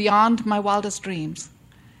just beyond my wildest dreams.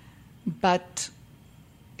 But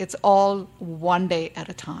it's all one day at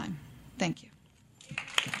a time. Thank you.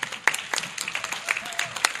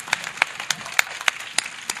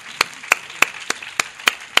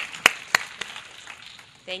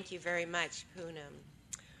 Thank you very much, Poonam.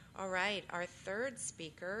 All right, our third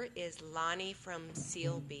speaker is Lonnie from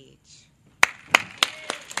Seal Beach.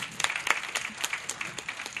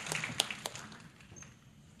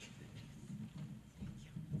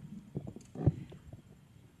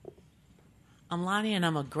 I'm Lonnie, and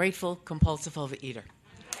I'm a grateful, compulsive overeater.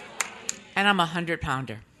 And I'm a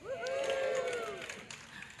 100-pounder.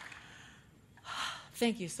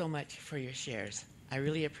 Thank you so much for your shares. I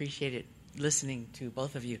really appreciate it, listening to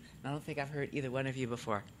both of you. I don't think I've heard either one of you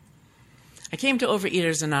before. I came to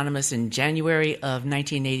Overeaters Anonymous in January of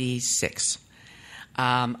 1986.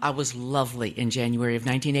 I was lovely in January of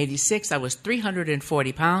 1986. I was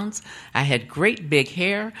 340 pounds. I had great big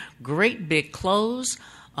hair, great big clothes,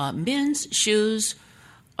 men's shoes,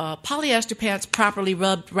 polyester pants properly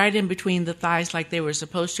rubbed right in between the thighs like they were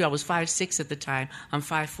supposed to. I was 5'6" at the time. I'm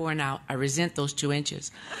 5'4" now. I resent those 2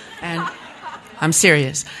 inches. And I'm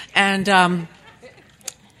serious. And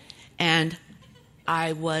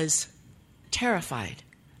I was terrified.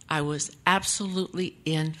 I was absolutely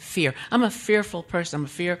in fear. I'm a fearful person. I'm a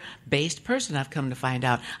fear-based person, I've come to find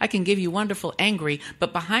out. I can give you wonderful angry,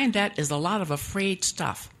 but behind that is a lot of afraid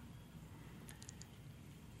stuff.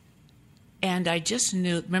 And I just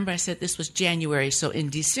knew, remember I said this was January, so in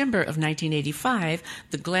December of 1985,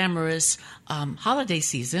 the glamorous holiday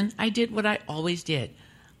season, I did what I always did.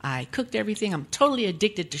 I cooked everything. I'm totally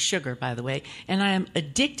addicted to sugar, by the way, and I am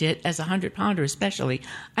addicted, as a 100-pounder especially,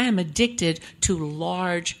 I am addicted to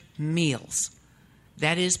large meals.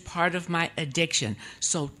 That is part of my addiction.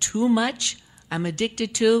 So too much I'm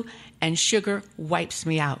addicted to, and sugar wipes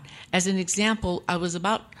me out. As an example, I was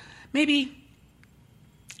about maybe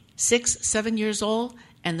 6, 7 years old,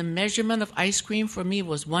 and the measurement of ice cream for me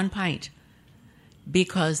was 1 pint,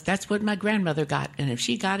 because that's what my grandmother got, and if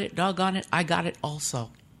she got it, doggone it, I got it also.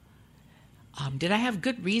 Did I have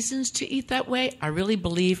good reasons to eat that way? I really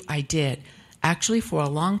believe I did. Actually, for a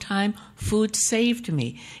long time, food saved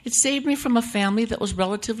me. It saved me from a family that was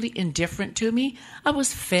relatively indifferent to me. I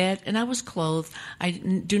was fed and I was clothed. I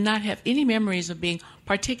do not have any memories of being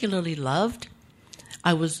particularly loved.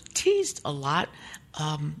 I was teased a lot,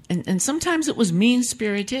 and sometimes it was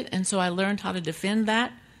mean-spirited, and so I learned how to defend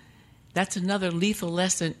that. That's another lethal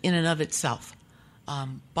lesson in and of itself.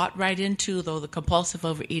 Bought right into, though, the compulsive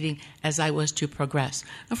overeating as I was to progress.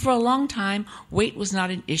 Now, for a long time, weight was not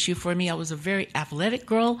an issue for me. I was a very athletic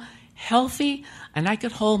girl, healthy, and I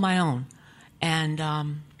could hold my own. And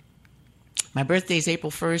my birthday is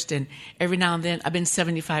April 1st, and every now and then, I've been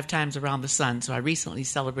 75 times around the sun, so I recently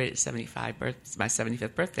celebrated my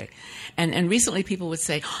 75th birthday. And recently people would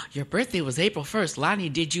say, oh, your birthday was April 1st. Lonnie,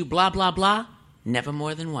 did you blah, blah, blah? Never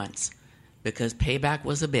more than once, because payback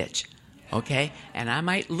was a bitch. Okay, and I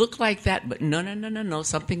might look like that, but no.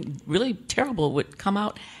 Something really terrible would come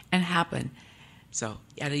out and happen. So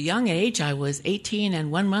at a young age, I was 18 and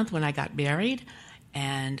 1 month when I got married,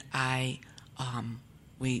 and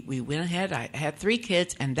we went ahead. I had 3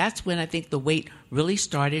 kids, and that's when I think the weight really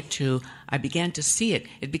started to, I began to see it.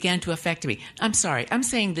 It began to affect me. I'm sorry, I'm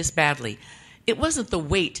saying this badly. It wasn't the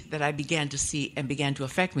weight that I began to see and began to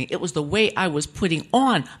affect me. It was the way I was putting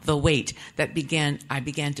on the weight that I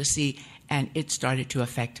began to see, and it started to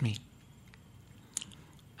affect me.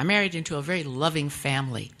 I married into a very loving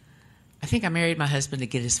family. I think I married my husband to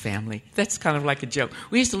get his family. That's kind of like a joke.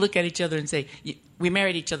 We used to look at each other and say, we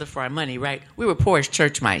married each other for our money, right? We were poor as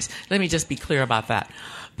church mice. Let me just be clear about that.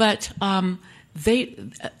 But they're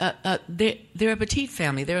a petite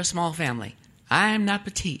family. They're a small family. I am not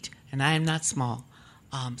petite, and I am not small.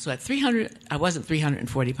 So at 300, I wasn't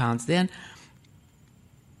 340 pounds then.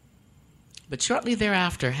 But shortly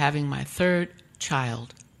thereafter, having my 3rd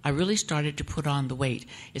child, I really started to put on the weight.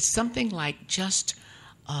 It's something like just,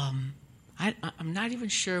 I'm not even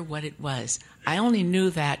sure what it was. I only knew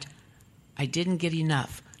that I didn't get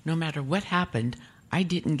enough. No matter what happened, I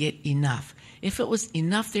didn't get enough. If it was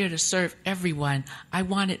enough there to serve everyone, I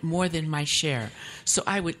wanted more than my share. So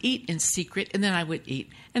I would eat in secret, and then I would eat.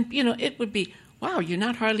 And, it would be, wow, you're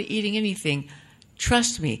not hardly eating anything.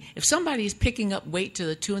 Trust me, if somebody is picking up weight to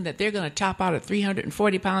the tune that they're going to top out at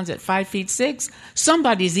 340 pounds at 5'6",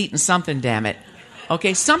 somebody's eating something, damn it.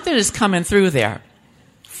 Okay, something is coming through there.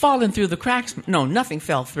 Falling through the cracks. No, nothing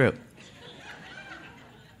fell through.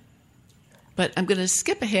 But I'm going to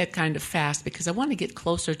skip ahead kind of fast because I want to get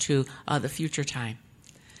closer to the future time.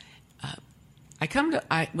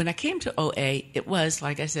 When I came to OA, it was,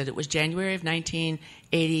 like I said, it was January of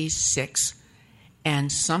 1986.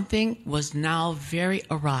 And something was now very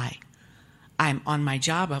awry. I'm on my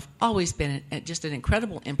job. I've always been just an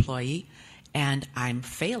incredible employee, and I'm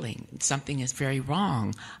failing. Something is very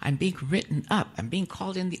wrong. I'm being written up. I'm being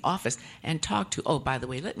called in the office and talked to. Oh, by the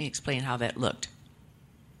way, let me explain how that looked.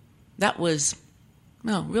 That was,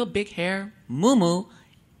 real big hair, moo-moo,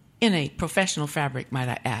 in a professional fabric, might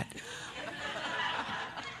I add.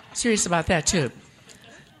 Serious about that, too.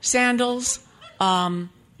 Sandals,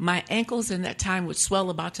 my ankles in that time would swell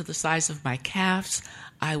about to the size of my calves.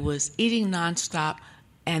 I was eating nonstop,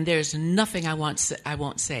 and there's nothing I won't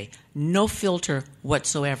say. No filter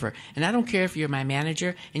whatsoever. And I don't care if you're my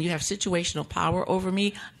manager and you have situational power over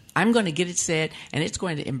me. I'm going to get it said, and it's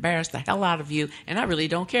going to embarrass the hell out of you, and I really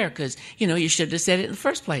don't care because, you should have said it in the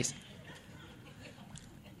first place.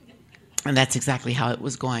 And that's exactly how it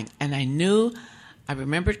was going. And I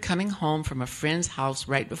remembered coming home from a friend's house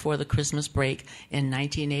right before the Christmas break in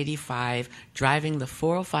 1985, driving the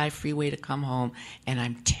 405 freeway to come home, and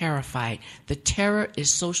I'm terrified. The terror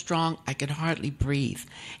is so strong I could hardly breathe.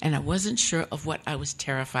 And I wasn't sure of what I was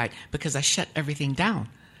terrified because I shut everything down.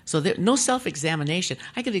 So there no self-examination.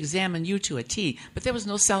 I could examine you to a T, but there was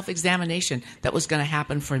no self-examination that was going to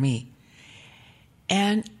happen for me.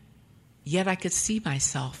 And yet I could see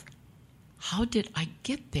myself. How did I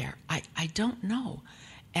get there? I don't know.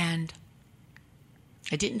 And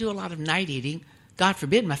I didn't do a lot of night eating. God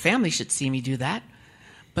forbid my family should see me do that.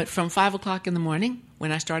 But from 5 o'clock in the morning,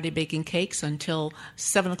 when I started baking cakes, until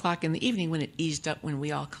 7 o'clock in the evening, when it eased up, when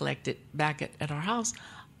we all collected back at our house,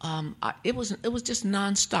 it was just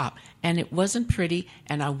nonstop. And it wasn't pretty,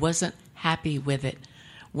 and I wasn't happy with it.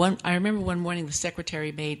 I remember one morning the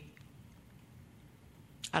secretary made,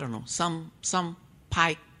 I don't know, some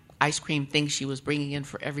pie ice cream thing she was bringing in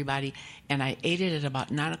for everybody, and I ate it at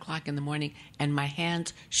about 9 o'clock in the morning, and my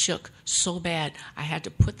hands shook so bad I had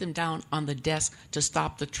to put them down on the desk to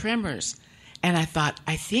stop the tremors. And I thought,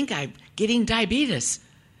 I think I'm getting diabetes.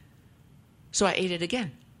 So I ate it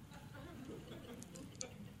again.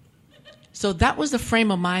 So that was the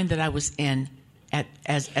frame of mind that I was in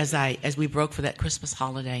as we broke for that Christmas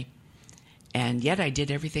holiday. And yet I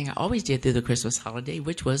did everything I always did through the Christmas holiday,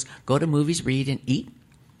 which was go to movies, read, and eat.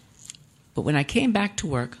 But when I came back to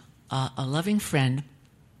work, a loving friend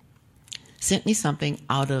sent me something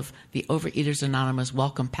out of the Overeaters Anonymous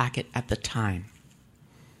welcome packet at the time.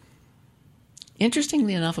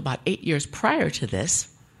 Interestingly enough, about 8 years prior to this,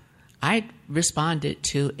 I responded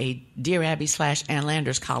to a Dear Abby / Ann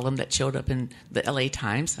Landers column that showed up in the LA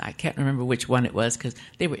Times. I can't remember which one it was because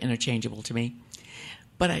they were interchangeable to me.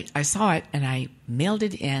 But I saw it, and I mailed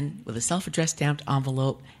it in with a self-addressed stamped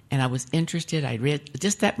envelope, and I was interested. I read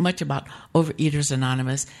just that much about Overeaters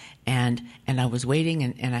Anonymous, and I was waiting,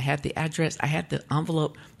 and I had the address. I had the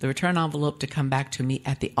envelope, the return envelope, to come back to me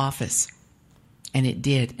at the office. And it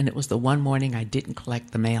did, and it was the one morning I didn't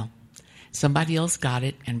collect the mail. Somebody else got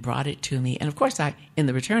it and brought it to me. And, of course, in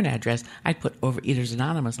the return address, I put Overeaters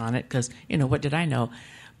Anonymous on it because, what did I know?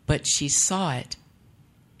 But she saw it.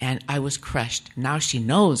 And I was crushed. Now she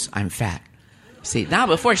knows I'm fat. See, now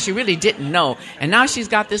before she really didn't know. And now she's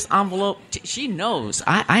got this envelope. She knows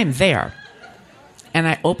I'm there. And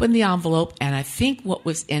I opened the envelope, and I think what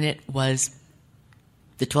was in it was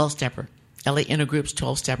the 12-stepper, LA Intergroup's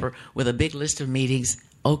 12-stepper with a big list of meetings.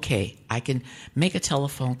 Okay, I can make a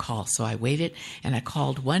telephone call. So I waited, and I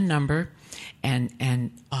called one number, and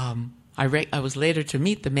I was later to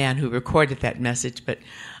meet the man who recorded that message, but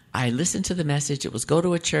I listened to the message. It was go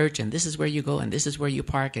to a church, and this is where you go, and this is where you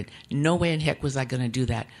park, and no way in heck was I going to do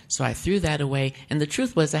that. So I threw that away, and the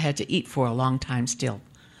truth was I had to eat for a long time still.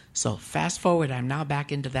 So fast forward, I'm now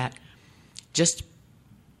back into that. Just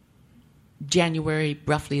January,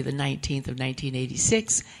 roughly the 19th of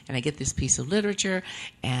 1986, and I get this piece of literature,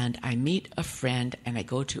 and I meet a friend, and I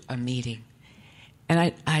go to a meeting.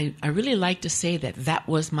 And I really like to say that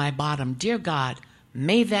was my bottom. Dear God,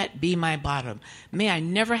 may that be my bottom. May I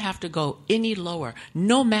never have to go any lower,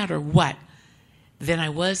 no matter what, than I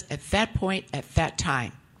was at that point, at that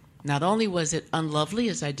time. Not only was it unlovely,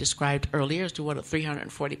 as I described earlier, as to what a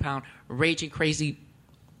 340-pound, raging, crazy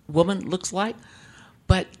woman looks like,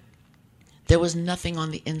 but there was nothing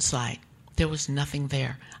on the inside. There was nothing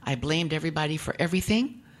there. I blamed everybody for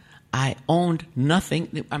everything. I owned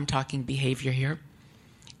nothing. I'm talking behavior here.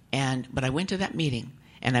 But I went to that meeting.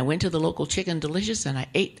 And I went to the local Chicken Delicious, and I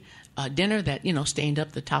ate dinner that, stained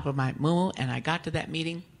up the top of my moo. And I got to that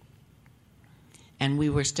meeting, and we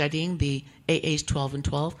were studying the AA's 12 and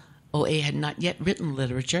 12. OA had not yet written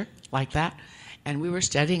literature like that. And we were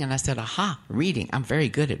studying, and I said, aha, reading. I'm very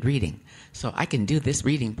good at reading, so I can do this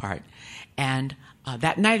reading part. And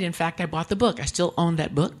that night, in fact, I bought the book. I still own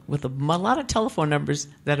that book with a lot of telephone numbers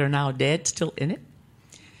that are now dead still in it.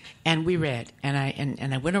 And we read, and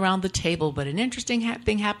I went around the table, but an interesting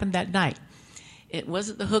thing happened that night. It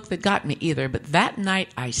wasn't the hook that got me either, but that night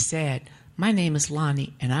I said, my name is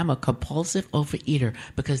Lonnie, and I'm a compulsive overeater,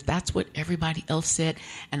 because that's what everybody else said.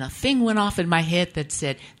 And a thing went off in my head that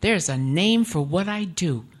said, there's a name for what I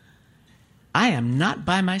do. I am not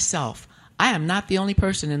by myself. I am not the only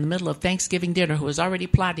person in the middle of Thanksgiving dinner who is already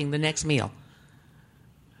plotting the next meal.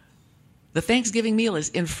 The Thanksgiving meal is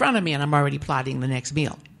in front of me, and I'm already plotting the next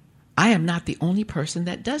meal. I am not the only person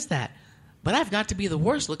that does that. But I've got to be the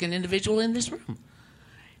worst-looking individual in this room.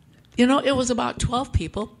 It was about 12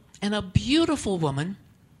 people, and a beautiful woman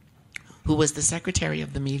who was the secretary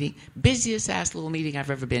of the meeting, busiest-ass little meeting I've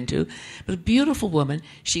ever been to, but a beautiful woman.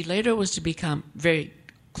 She later was to become very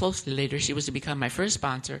closely later. She was to become my first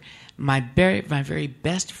sponsor, my very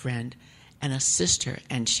best friend, and a sister,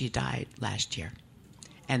 and she died last year.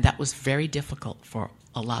 And that was very difficult for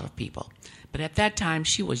a lot of people. But at that time,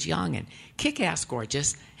 she was young and kick-ass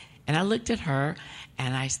gorgeous. And I looked at her,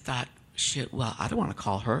 and I thought, shit, well, I don't want to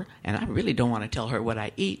call her, and I really don't want to tell her what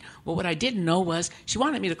I eat. Well, what I didn't know was she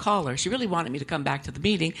wanted me to call her. She really wanted me to come back to the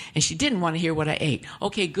meeting, and she didn't want to hear what I ate.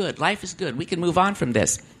 Okay, good. Life is good. We can move on from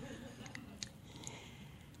this.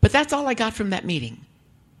 But that's all I got from that meeting.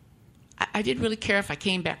 I didn't really care if I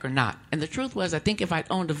came back or not. And the truth was, I think if I'd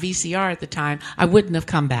owned a VCR at the time, I wouldn't have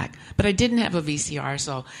come back. But I didn't have a VCR,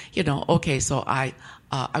 so, so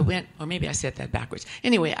I went, or maybe I said that backwards.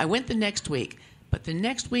 Anyway, I went the next week. But the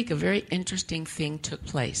next week, a very interesting thing took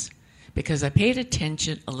place because I paid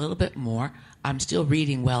attention a little bit more. I'm still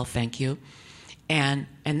reading well, thank you. And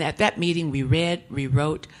at that meeting, we read, we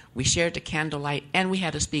wrote, we shared the candlelight, and we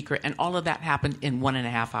had a speaker, and all of that happened in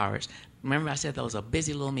 1.5 hours. Remember, I said that was a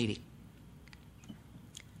busy little meeting.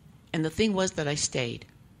 And the thing was that I stayed.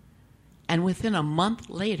 And within a month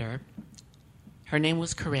later, her name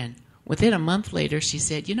was Corinne. Within a month later, she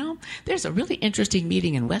said, there's a really interesting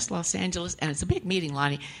meeting in West Los Angeles, and it's a big meeting,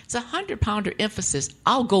 Lonnie. It's a 100-pounder emphasis.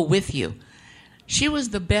 I'll go with you. She was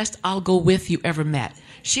the best I'll go with you ever met.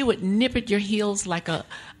 She would nip at your heels like I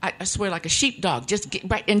swear, like a sheepdog, just get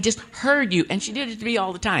right and just herd you. And she did it to me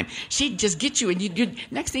all the time. She'd just get you, and you'd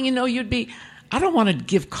next thing you know, you'd be, I don't want to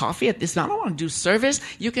give coffee at this. I don't want to do service.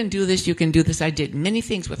 You can do this. You can do this. I did many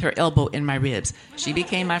things with her elbow in my ribs. She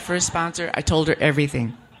became my first sponsor. I told her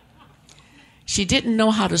everything. She didn't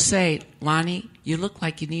know how to say, Lonnie, you look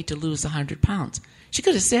like you need to lose 100 pounds. She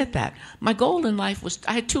could have said that. My goal in life was,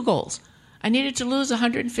 I had 2 goals. I needed to lose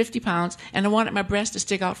 150 pounds, and I wanted my breast to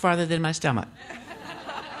stick out farther than my stomach.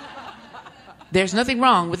 There's nothing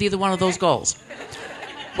wrong with either one of those goals.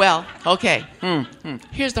 Well, okay.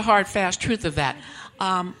 Here's the hard, fast truth of that.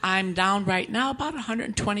 I'm down right now about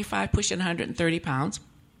 125, pushing 130 pounds.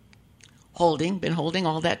 Been holding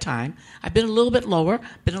all that time. I've been a little bit lower,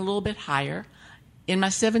 been a little bit higher. In my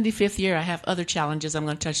 75th year, I have other challenges. I'm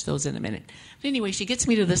going to touch those in a minute. But anyway, she gets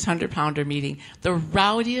me to this 100-pounder meeting, the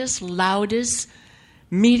rowdiest, loudest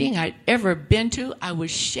meeting I'd ever been to. I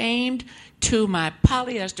was shamed to my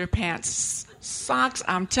polyester pants, socks,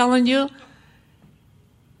 I'm telling you.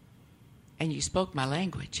 And you spoke my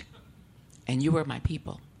language, and you were my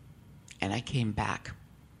people. And I came back,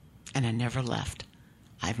 and I never left.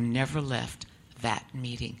 I've never left that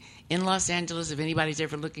meeting. In Los Angeles, if anybody's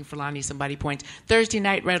ever looking for Lonnie, somebody points, Thursday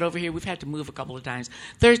night right over here. We've had to move a couple of times.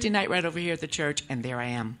 Thursday night right over here at the church, and there I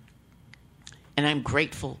am. And I'm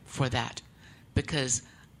grateful for that because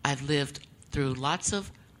I've lived through lots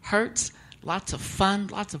of hurts, lots of fun,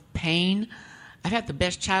 lots of pain. I've had the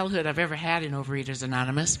best childhood I've ever had in Overeaters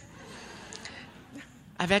Anonymous.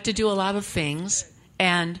 I've had to do a lot of things,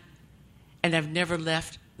 and I've never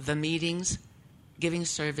left the meetings, giving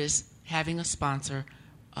service, having a sponsor,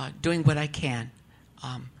 doing what I can.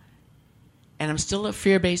 And I'm still a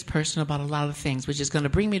fear-based person about a lot of things, which is going to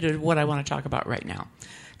bring me to what I want to talk about right now.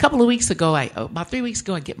 A couple of weeks ago, about 3 weeks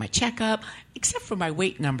ago, I get my checkup. Except for my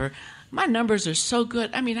weight number, my numbers are so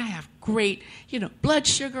good. I mean, I have great, blood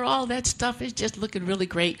sugar, all that stuff is just looking really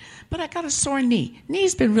great. But I got a sore knee.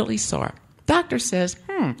 Knee's been really sore. Doctor says,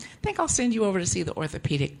 think I'll send you over to see the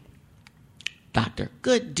orthopedic doctor.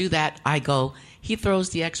 Good, do that. I go. He throws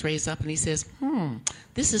the x-rays up and he says,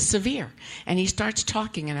 this is severe. And he starts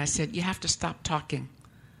talking, and I said, you have to stop talking.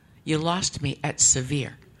 You lost me at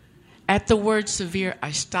severe. At the word severe,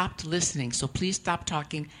 I stopped listening, so please stop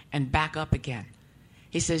talking and back up again.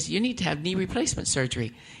 He says, you need to have knee replacement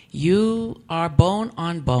surgery. You are bone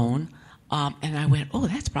on bone. And I went, oh,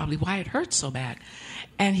 that's probably why it hurts so bad.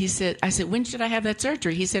 And I said, when should I have that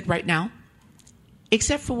surgery? He said, right now.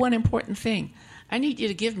 Except for one important thing. I need you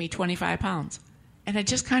to give me 25 pounds. And I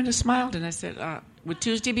just kind of smiled, and I said, would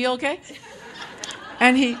Tuesday be okay?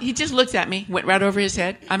 And he just looked at me, went right over his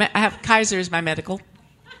head. I have Kaiser as my medical.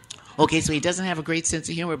 Okay, so he doesn't have a great sense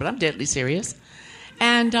of humor, but I'm deadly serious.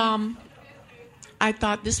 And I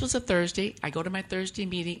thought this was a Thursday. I go to my Thursday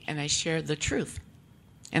meeting, and I share the truth.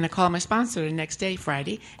 And I call my sponsor the next day,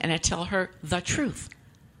 Friday, and I tell her the truth.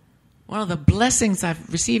 One of the blessings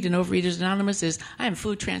I've received in Overeaters Anonymous is I am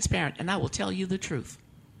food transparent, and I will tell you the truth.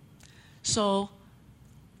 So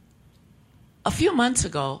a few months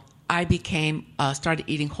ago, I started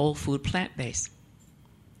eating whole food, plant-based.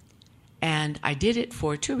 And I did it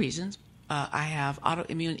for 2 reasons. I have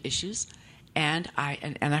autoimmune issues, and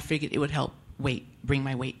I figured it would help bring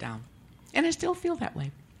my weight down. And I still feel that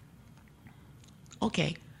way.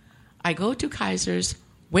 Okay, I go to Kaiser's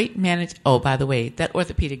weight manage. Oh, by the way, that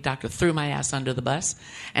orthopedic doctor threw my ass under the bus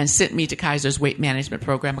and sent me to Kaiser's weight management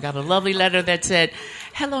program. I got a lovely letter that said,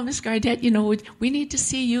 "Hello, Miss Gardette, we need to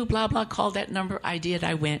see you, blah, blah, call that number." I did,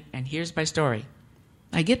 I went, and here's my story.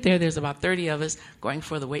 I get there, there's about 30 of us going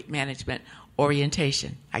for the weight management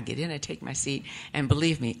orientation. I get in, I take my seat, and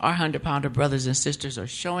believe me, our 100-pounder brothers and sisters are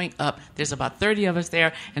showing up. There's about 30 of us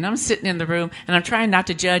there, and I'm sitting in the room, and I'm trying not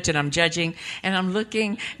to judge, and I'm judging, and I'm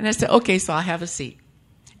looking, and I said, okay, so I'll have a seat.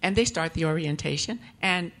 And they start the orientation,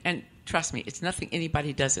 and trust me, it's nothing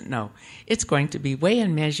anybody doesn't know. It's going to be weigh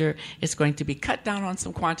and measure. It's going to be cut down on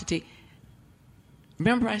some quantity.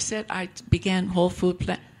 Remember I said I began whole food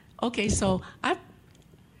plan? Okay, so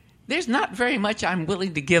there's not very much I'm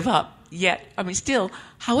willing to give up yet. I mean, still,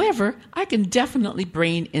 however, I can definitely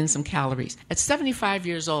bring in some calories. At 75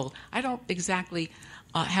 years old, I don't exactly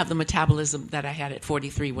have the metabolism that I had at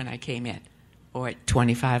 43 when I came in, or at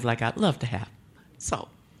 25 like I'd love to have. So,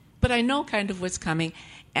 but I know kind of what's coming,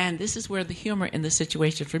 and this is where the humor in the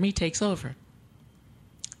situation for me takes over.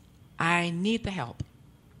 I need the help.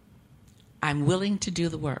 I'm willing to do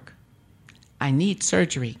the work. I need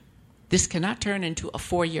surgery. This cannot turn into a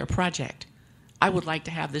 4-year project. I would like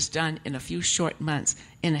to have this done in a few short months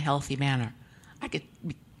in a healthy manner. I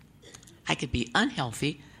could be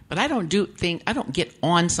unhealthy, but I don't get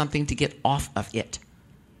on something to get off of it.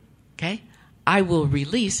 Okay? I will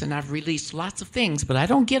release, and I've released lots of things, but I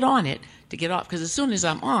don't get on it to get off, because as soon as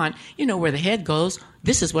I'm on, you know where the head goes.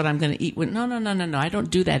 This is what I'm going to eat. No, I don't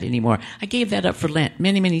do that anymore. I gave that up for Lent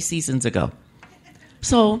many, many seasons ago.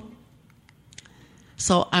 So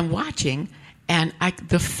I'm watching, and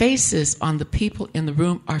the faces on the people in the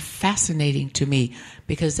room are fascinating to me,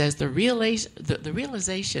 because as the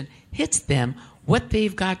realization hits them, what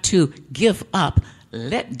they've got to give up,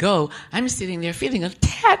 let go, I'm sitting there feeling a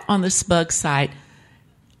tad on the smug side.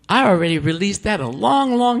 I already released that a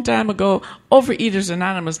long, long time ago. Overeaters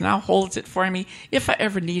Anonymous now holds it for me. If I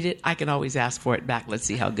ever need it, I can always ask for it back. Let's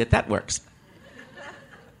see how good that works.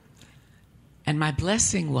 And my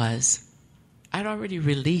blessing was, I'd already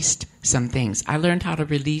released some things. I learned how to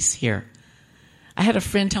release here. I had a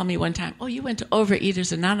friend tell me one time, "Oh, you went to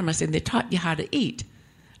Overeaters Anonymous and they taught you how to eat."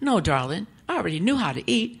 No, darling, I already knew how to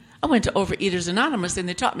eat. I went to Overeaters Anonymous and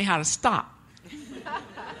they taught me how to stop.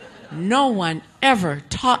 No one ever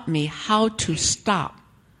taught me how to stop.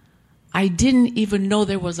 I didn't even know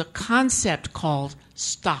there was a concept called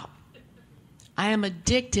stop. I am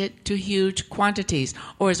addicted to huge quantities.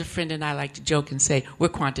 Or as a friend and I like to joke and say, we're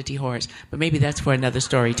quantity whores. But maybe that's for another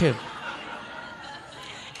story too.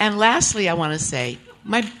 And lastly, I want to say,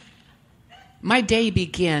 my day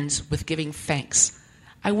begins with giving thanks.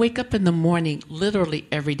 I wake up in the morning literally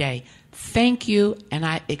every day. Thank you, and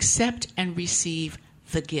I accept and receive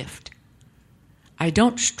the gift. I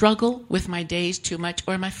don't struggle with my days too much,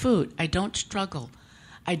 or my food. I don't struggle.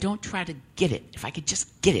 I don't try to get it. If I could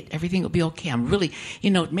just get it, everything will be okay. I'm really,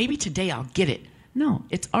 maybe today I'll get it. No,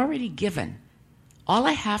 it's already given. All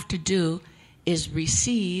I have to do is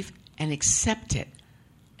receive and accept it.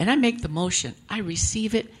 And I make the motion. I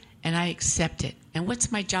receive it and I accept it. And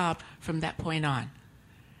what's my job from that point on?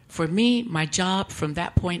 For me, my job from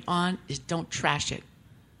that point on is don't trash it.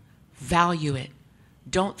 Value it.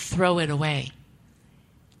 Don't throw it away.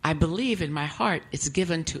 I believe in my heart it's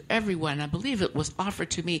given to everyone. I believe it was offered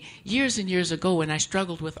to me years and years ago when I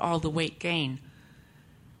struggled with all the weight gain.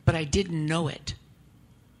 But I didn't know it.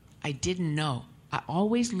 I didn't know. I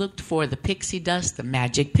always looked for the pixie dust, the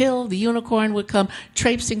magic pill. The unicorn would come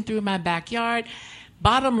traipsing through my backyard.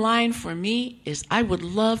 Bottom line for me is I would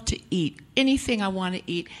love to eat anything I want to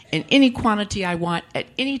eat in any quantity I want at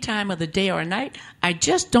any time of the day or night. I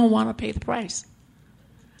just don't want to pay the price.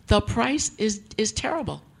 The price is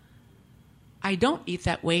terrible. I don't eat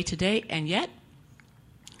that way today, and yet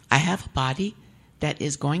I have a body that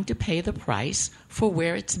is going to pay the price for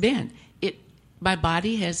where it's been. My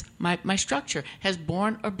body has, my structure has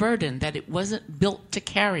borne a burden that it wasn't built to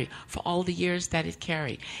carry for all the years that it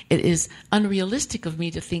carried. It is unrealistic of me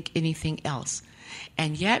to think anything else.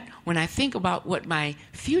 And yet, when I think about what my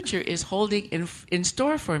future is holding in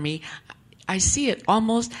store for me, I see it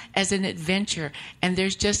almost as an adventure. And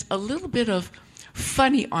there's just a little bit of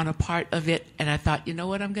funny on a part of it. And I thought, you know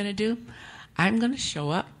what I'm going to do? I'm going to show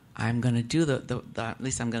up. I'm going to do at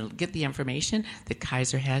least I'm going to get the information that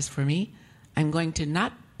Kaiser has for me. I'm going to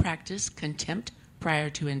not practice contempt prior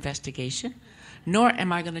to investigation, nor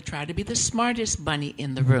am I going to try to be the smartest bunny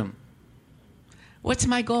in the room. What's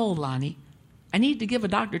my goal, Lonnie? I need to give a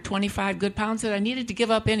doctor 25 good pounds that I needed to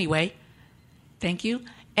give up anyway. Thank you.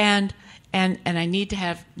 And I need to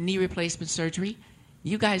have knee replacement surgery.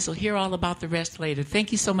 You guys will hear all about the rest later.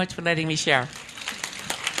 Thank you so much for letting me share.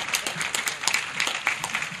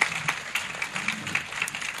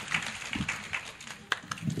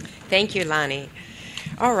 Thank you, Lonnie.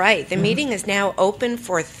 All right, the meeting is now open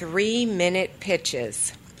for 3-minute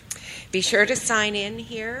pitches. Be sure to sign in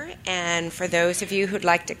here, and for those of you who'd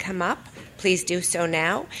like to come up, please do so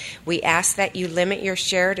now. We ask that you limit your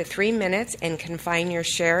share to 3 minutes and confine your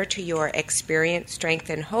share to your experience, strength,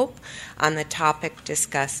 and hope on the topic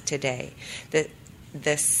discussed today.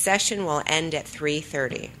 The session will end at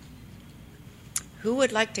 3:30. Who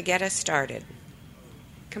would like to get us started?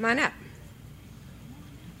 Come on up.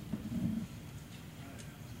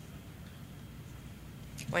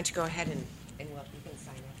 Why don't you go ahead and you can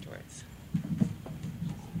sign afterwards.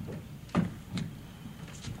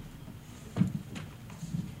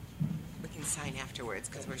 We can sign afterwards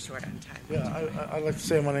because we're short on time. Yeah, I'd like to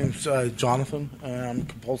say my name's Jonathan, and I'm a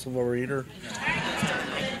compulsive overeater.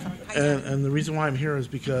 And the reason why I'm here is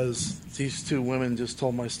because these two women just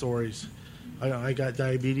told my stories. I got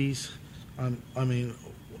diabetes. I mean,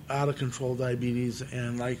 out of control diabetes,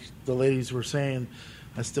 and like the ladies were saying,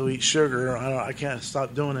 I still eat sugar. I can't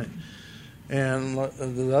stop doing it. And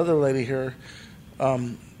the other lady here,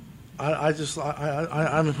 I'm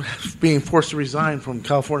being forced to resign from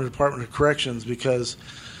California Department of Corrections because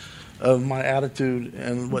of my attitude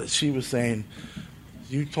and what she was saying.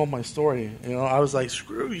 You told my story. You know, I was like,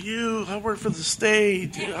 screw you. I work for the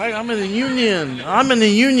state. I'm in the union. I'm in the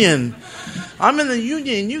union.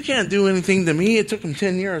 You can't do anything to me. It took them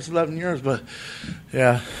 10 years, 11 years. But,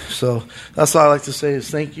 yeah, so that's all I like to say is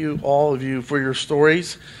thank you, all of you, for your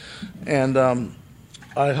stories. And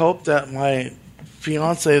I hope that my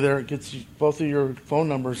fiance there gets both of your phone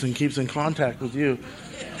numbers and keeps in contact with you.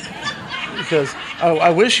 Because I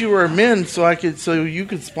wish you were men so you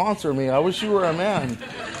could sponsor me. I wish you were a man.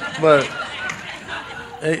 But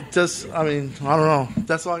it just, I don't know.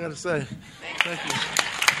 That's all I got to say. Thank you.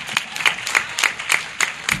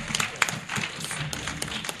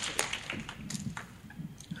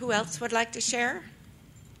 Who else would like to share?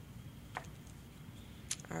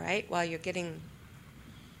 All right, while you're getting,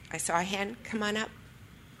 I saw a hand. Come on up.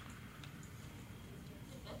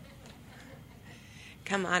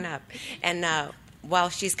 Come on up. And while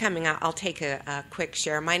she's coming, I'll take a quick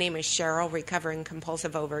share. My name is Cheryl, recovering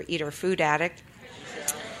compulsive overeater, food addict.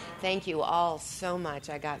 Thank you all so much.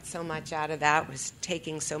 I got so much out of that, was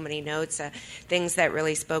taking so many notes. Things that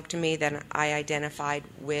really spoke to me that I identified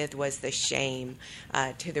with was the shame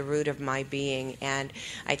to the root of my being. And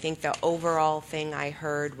I think the overall thing I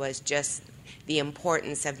heard was just the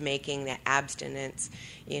importance of making the abstinence,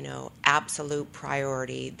 absolute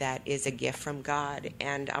priority that is a gift from God.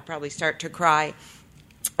 And I'll probably start to cry.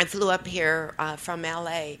 I flew up here from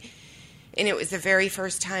L.A., and it was the very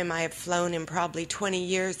first time I have flown in probably 20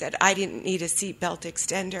 years that I didn't need a seatbelt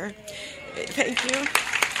extender. Thank you.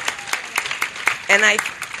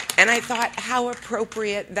 And I thought how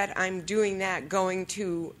appropriate that I'm doing that, going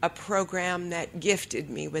to a program that gifted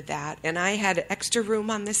me with that. And I had extra room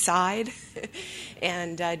on the side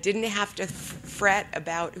and didn't have to fret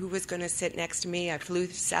about who was going to sit next to me. I flew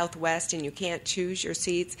Southwest, and you can't choose your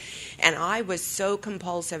seats. And I was so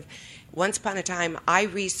compulsive. Once upon a time, I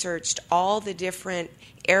researched all the different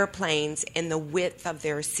airplanes and the width of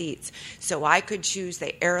their seats so I could choose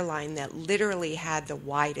the airline that literally had the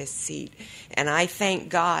widest seat. And I thank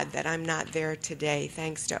God that I'm not there today,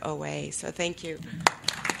 thanks to OA. So thank you.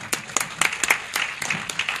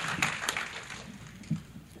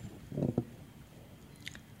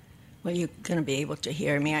 Well, you're going to be able to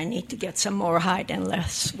hear me. I need to get some more height and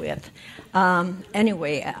less width.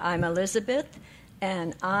 Anyway, I'm Elizabeth.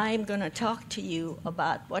 And I'm going to talk to you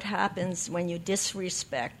about what happens when you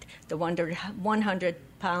disrespect the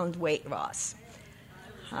 100-pound weight loss.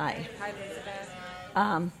 Hi. Hi,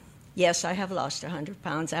 Elizabeth. Yes, I have lost 100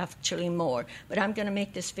 pounds, actually more. But I'm going to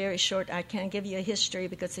make this very short. I can't give you a history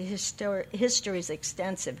because the history is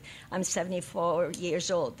extensive. I'm 74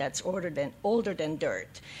 years old. That's older than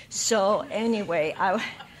dirt. So anyway, I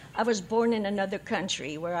was born in another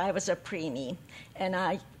country where I was a preemie, and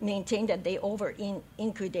I maintained that they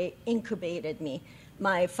incubated me.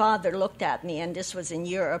 My father looked at me, and this was in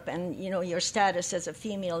Europe, and your status as a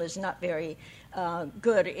female is not very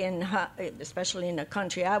good, especially in the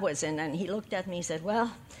country I was in. And he looked at me and said,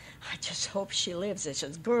 well, I just hope she lives. It's a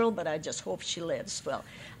girl, but I just hope she lives. Well,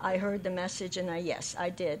 I heard the message, and yes,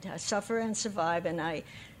 I did. I suffer and survive, and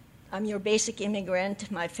I'm your basic immigrant.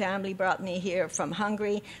 My family brought me here from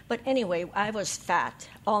Hungary. But anyway, I was fat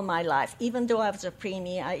all my life. Even though I was a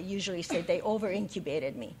preemie, I usually say they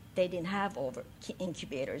over-incubated me. They didn't have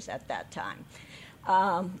over-incubators at that time.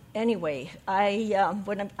 Anyway,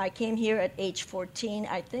 when I came here at age 14,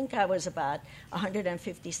 I think I was about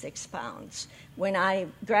 156 pounds. When I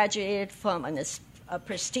graduated from a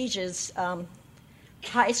prestigious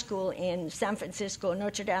high school in San Francisco,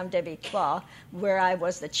 Notre Dame de Victoire, where I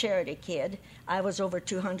was the charity kid, I was over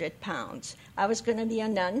 200 pounds. I was going to be a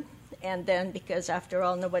nun, and then because after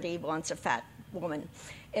all, nobody wants a fat woman.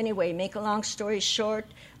 Anyway, make a long story short,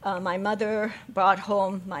 my mother brought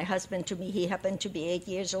home my husband to me. He happened to be 8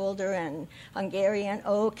 years older and Hungarian.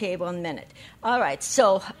 Okay, 1 minute. All right,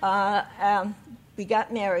 so we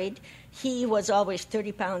got married. He was always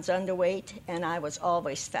 30 pounds underweight, and I was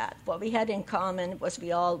always fat. What we had in common was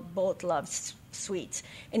we all both loved sweets.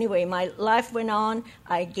 Anyway, my life went on.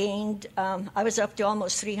 I gained, I was up to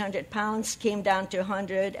almost 300 pounds, came down to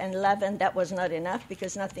 111. That was not enough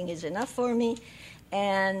because nothing is enough for me.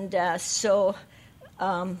 And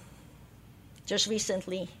just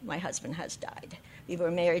recently, my husband has died. We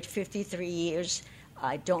were married 53 years.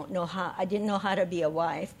 I didn't know how to be a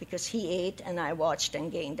wife because he ate and I watched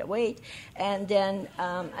and gained the weight. And then,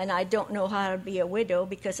 and I don't know how to be a widow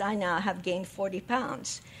because I now have gained 40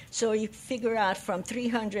 pounds. So you figure out from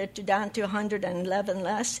 300 to down to 111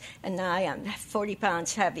 less, and now I am 40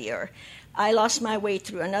 pounds heavier. I lost my weight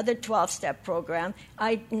through another 12-step program.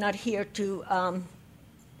 I'm not here to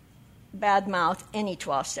badmouth any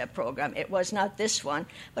 12-step program. It was not this one,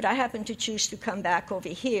 but I happened to choose to come back over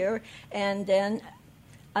here, and then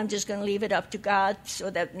I'm just going to leave it up to God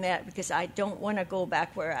because I don't want to go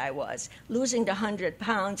back where I was. Losing the 100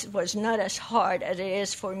 pounds was not as hard as it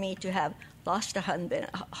is for me to have lost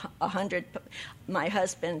 100, my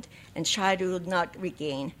husband, and try to not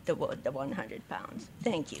regain the 100 pounds.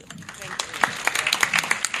 Thank you. Thank you.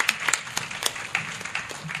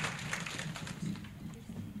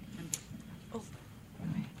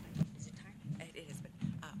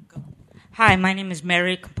 Hi, my name is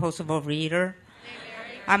Mary, compulsive overeater.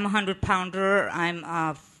 I'm a 100-pounder.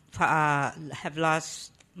 Have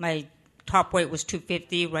lost, my top weight was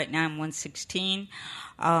 250. Right now I'm 116.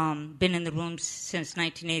 Been in the room since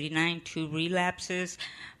 1989, 2 relapses.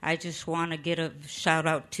 I just want to get a shout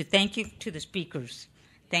out to thank you to the speakers.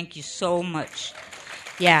 Thank you so much.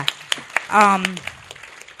 Yeah. On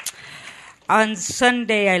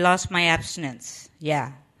Sunday, I lost my abstinence.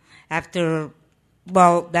 Yeah.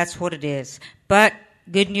 Well, that's what it is. But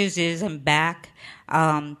good news is I'm back.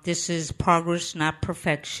 This is progress, not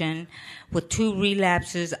perfection. With 2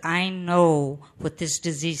 relapses, I know what this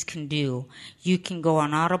disease can do. You can go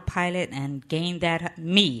on autopilot and gain that.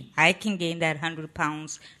 I can gain that 100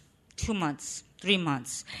 pounds 2 months, 3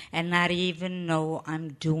 months, and not even know I'm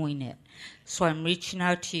doing it. So I'm reaching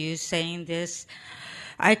out to you saying this.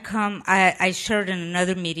 I shared in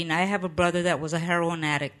another meeting, I have a brother that was a heroin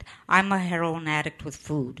addict. I'm a heroin addict with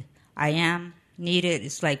food. I am. Need it.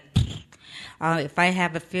 It's like, if I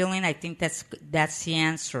have a feeling, I think that's the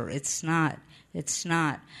answer. It's not. It's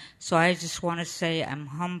not. So I just want to say I'm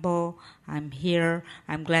humble. I'm here.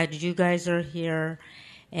 I'm glad you guys are here.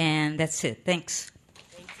 And that's it. Thanks.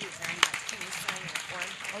 Thank you very much. Can you sign that form?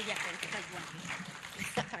 Oh, yeah. Thank you.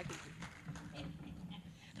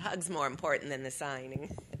 Hug's more important than the signing.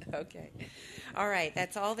 Okay. All right.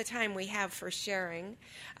 That's all the time we have for sharing.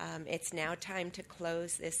 It's now time to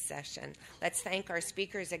close this session. Let's thank our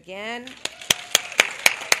speakers again.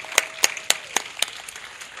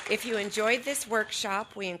 If you enjoyed this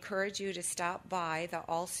workshop, we encourage you to stop by the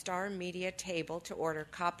All-Star Media table to order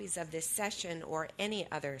copies of this session or any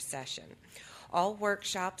other session. All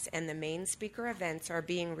workshops and the main speaker events are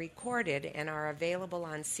being recorded and are available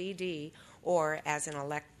on CD or as an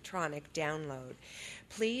electronic download.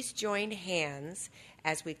 Please join hands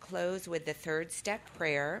as we close with the 3rd step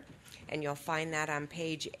prayer, and you'll find that on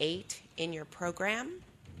page 8 in your program.